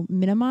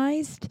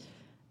 minimized.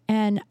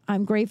 And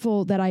I'm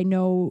grateful that I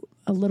know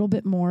a little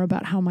bit more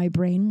about how my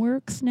brain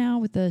works now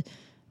with the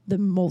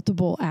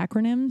multiple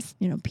acronyms,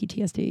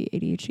 PTSD,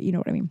 ADHD, you know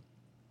what I mean?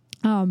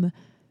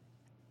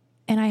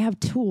 And I have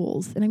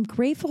tools, and I'm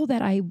grateful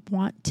that I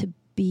want to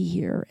be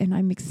here, and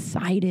I'm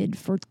excited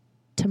for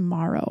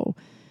tomorrow.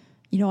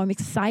 I'm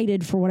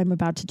excited for what I'm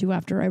about to do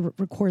after I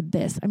record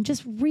this. I'm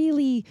just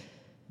really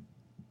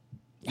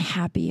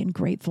happy and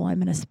grateful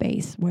I'm in a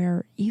space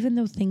where even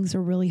though things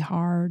are really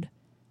hard,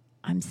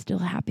 I'm still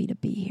happy to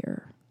be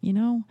here,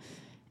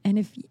 And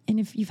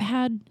if you've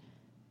had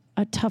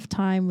a tough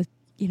time with,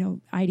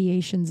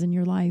 ideations in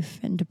your life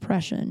and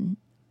depression,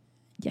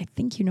 I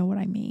think you know what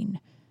I mean.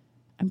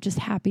 I'm just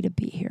happy to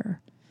be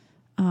here.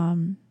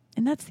 And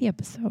that's the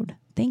episode.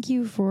 Thank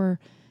you for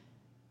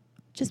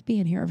just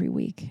being here every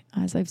week.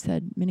 As I've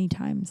said many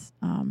times,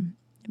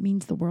 it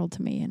means the world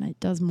to me, and it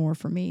does more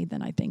for me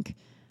than I think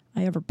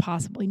I ever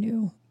possibly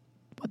knew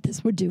what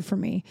this would do for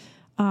me.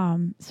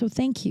 So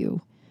thank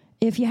you.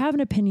 If you have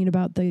an opinion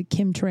about the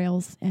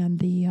chemtrails and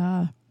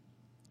the,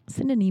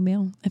 send an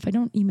email. If I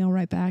don't email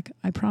right back,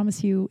 I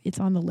promise you it's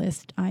on the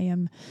list. I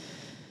am,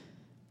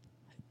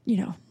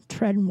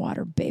 treading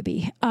water,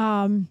 baby.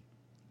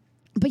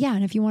 But yeah,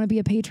 and if you want to be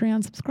a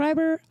Patreon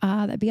subscriber,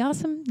 that'd be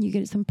awesome. You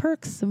get some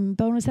perks, some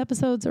bonus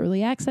episodes,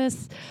 early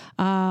access,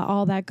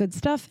 all that good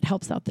stuff. It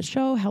helps out the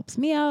show, helps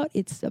me out.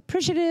 It's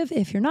appreciative.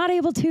 If you're not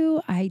able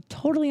to, I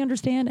totally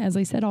understand. As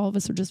I said, all of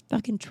us are just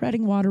fucking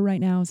treading water right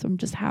now. So I'm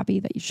just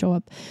happy that you show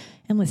up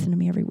and listen to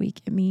me every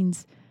week. It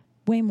means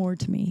way more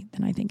to me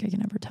than I think I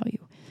can ever tell you.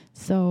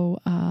 So,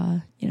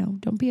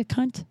 don't be a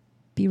cunt.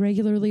 Be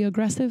regularly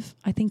aggressive.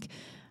 I think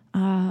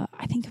I'm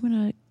going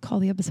to call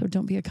the episode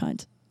 "Don't Be a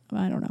Cunt."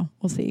 I don't know.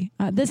 We'll see.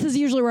 This is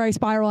usually where I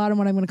spiral out on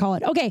what I'm going to call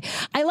it. Okay.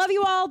 I love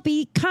you all.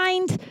 Be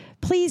kind.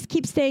 Please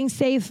keep staying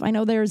safe. I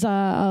know there's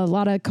a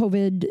lot of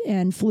COVID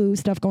and flu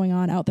stuff going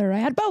on out there. I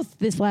had both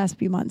this last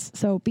few months.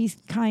 So be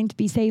kind,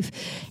 be safe,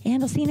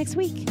 and I'll see you next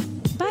week.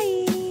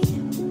 Bye.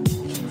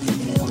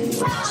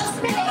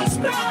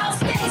 Crawl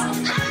space,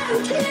 I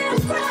don't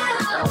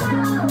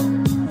care.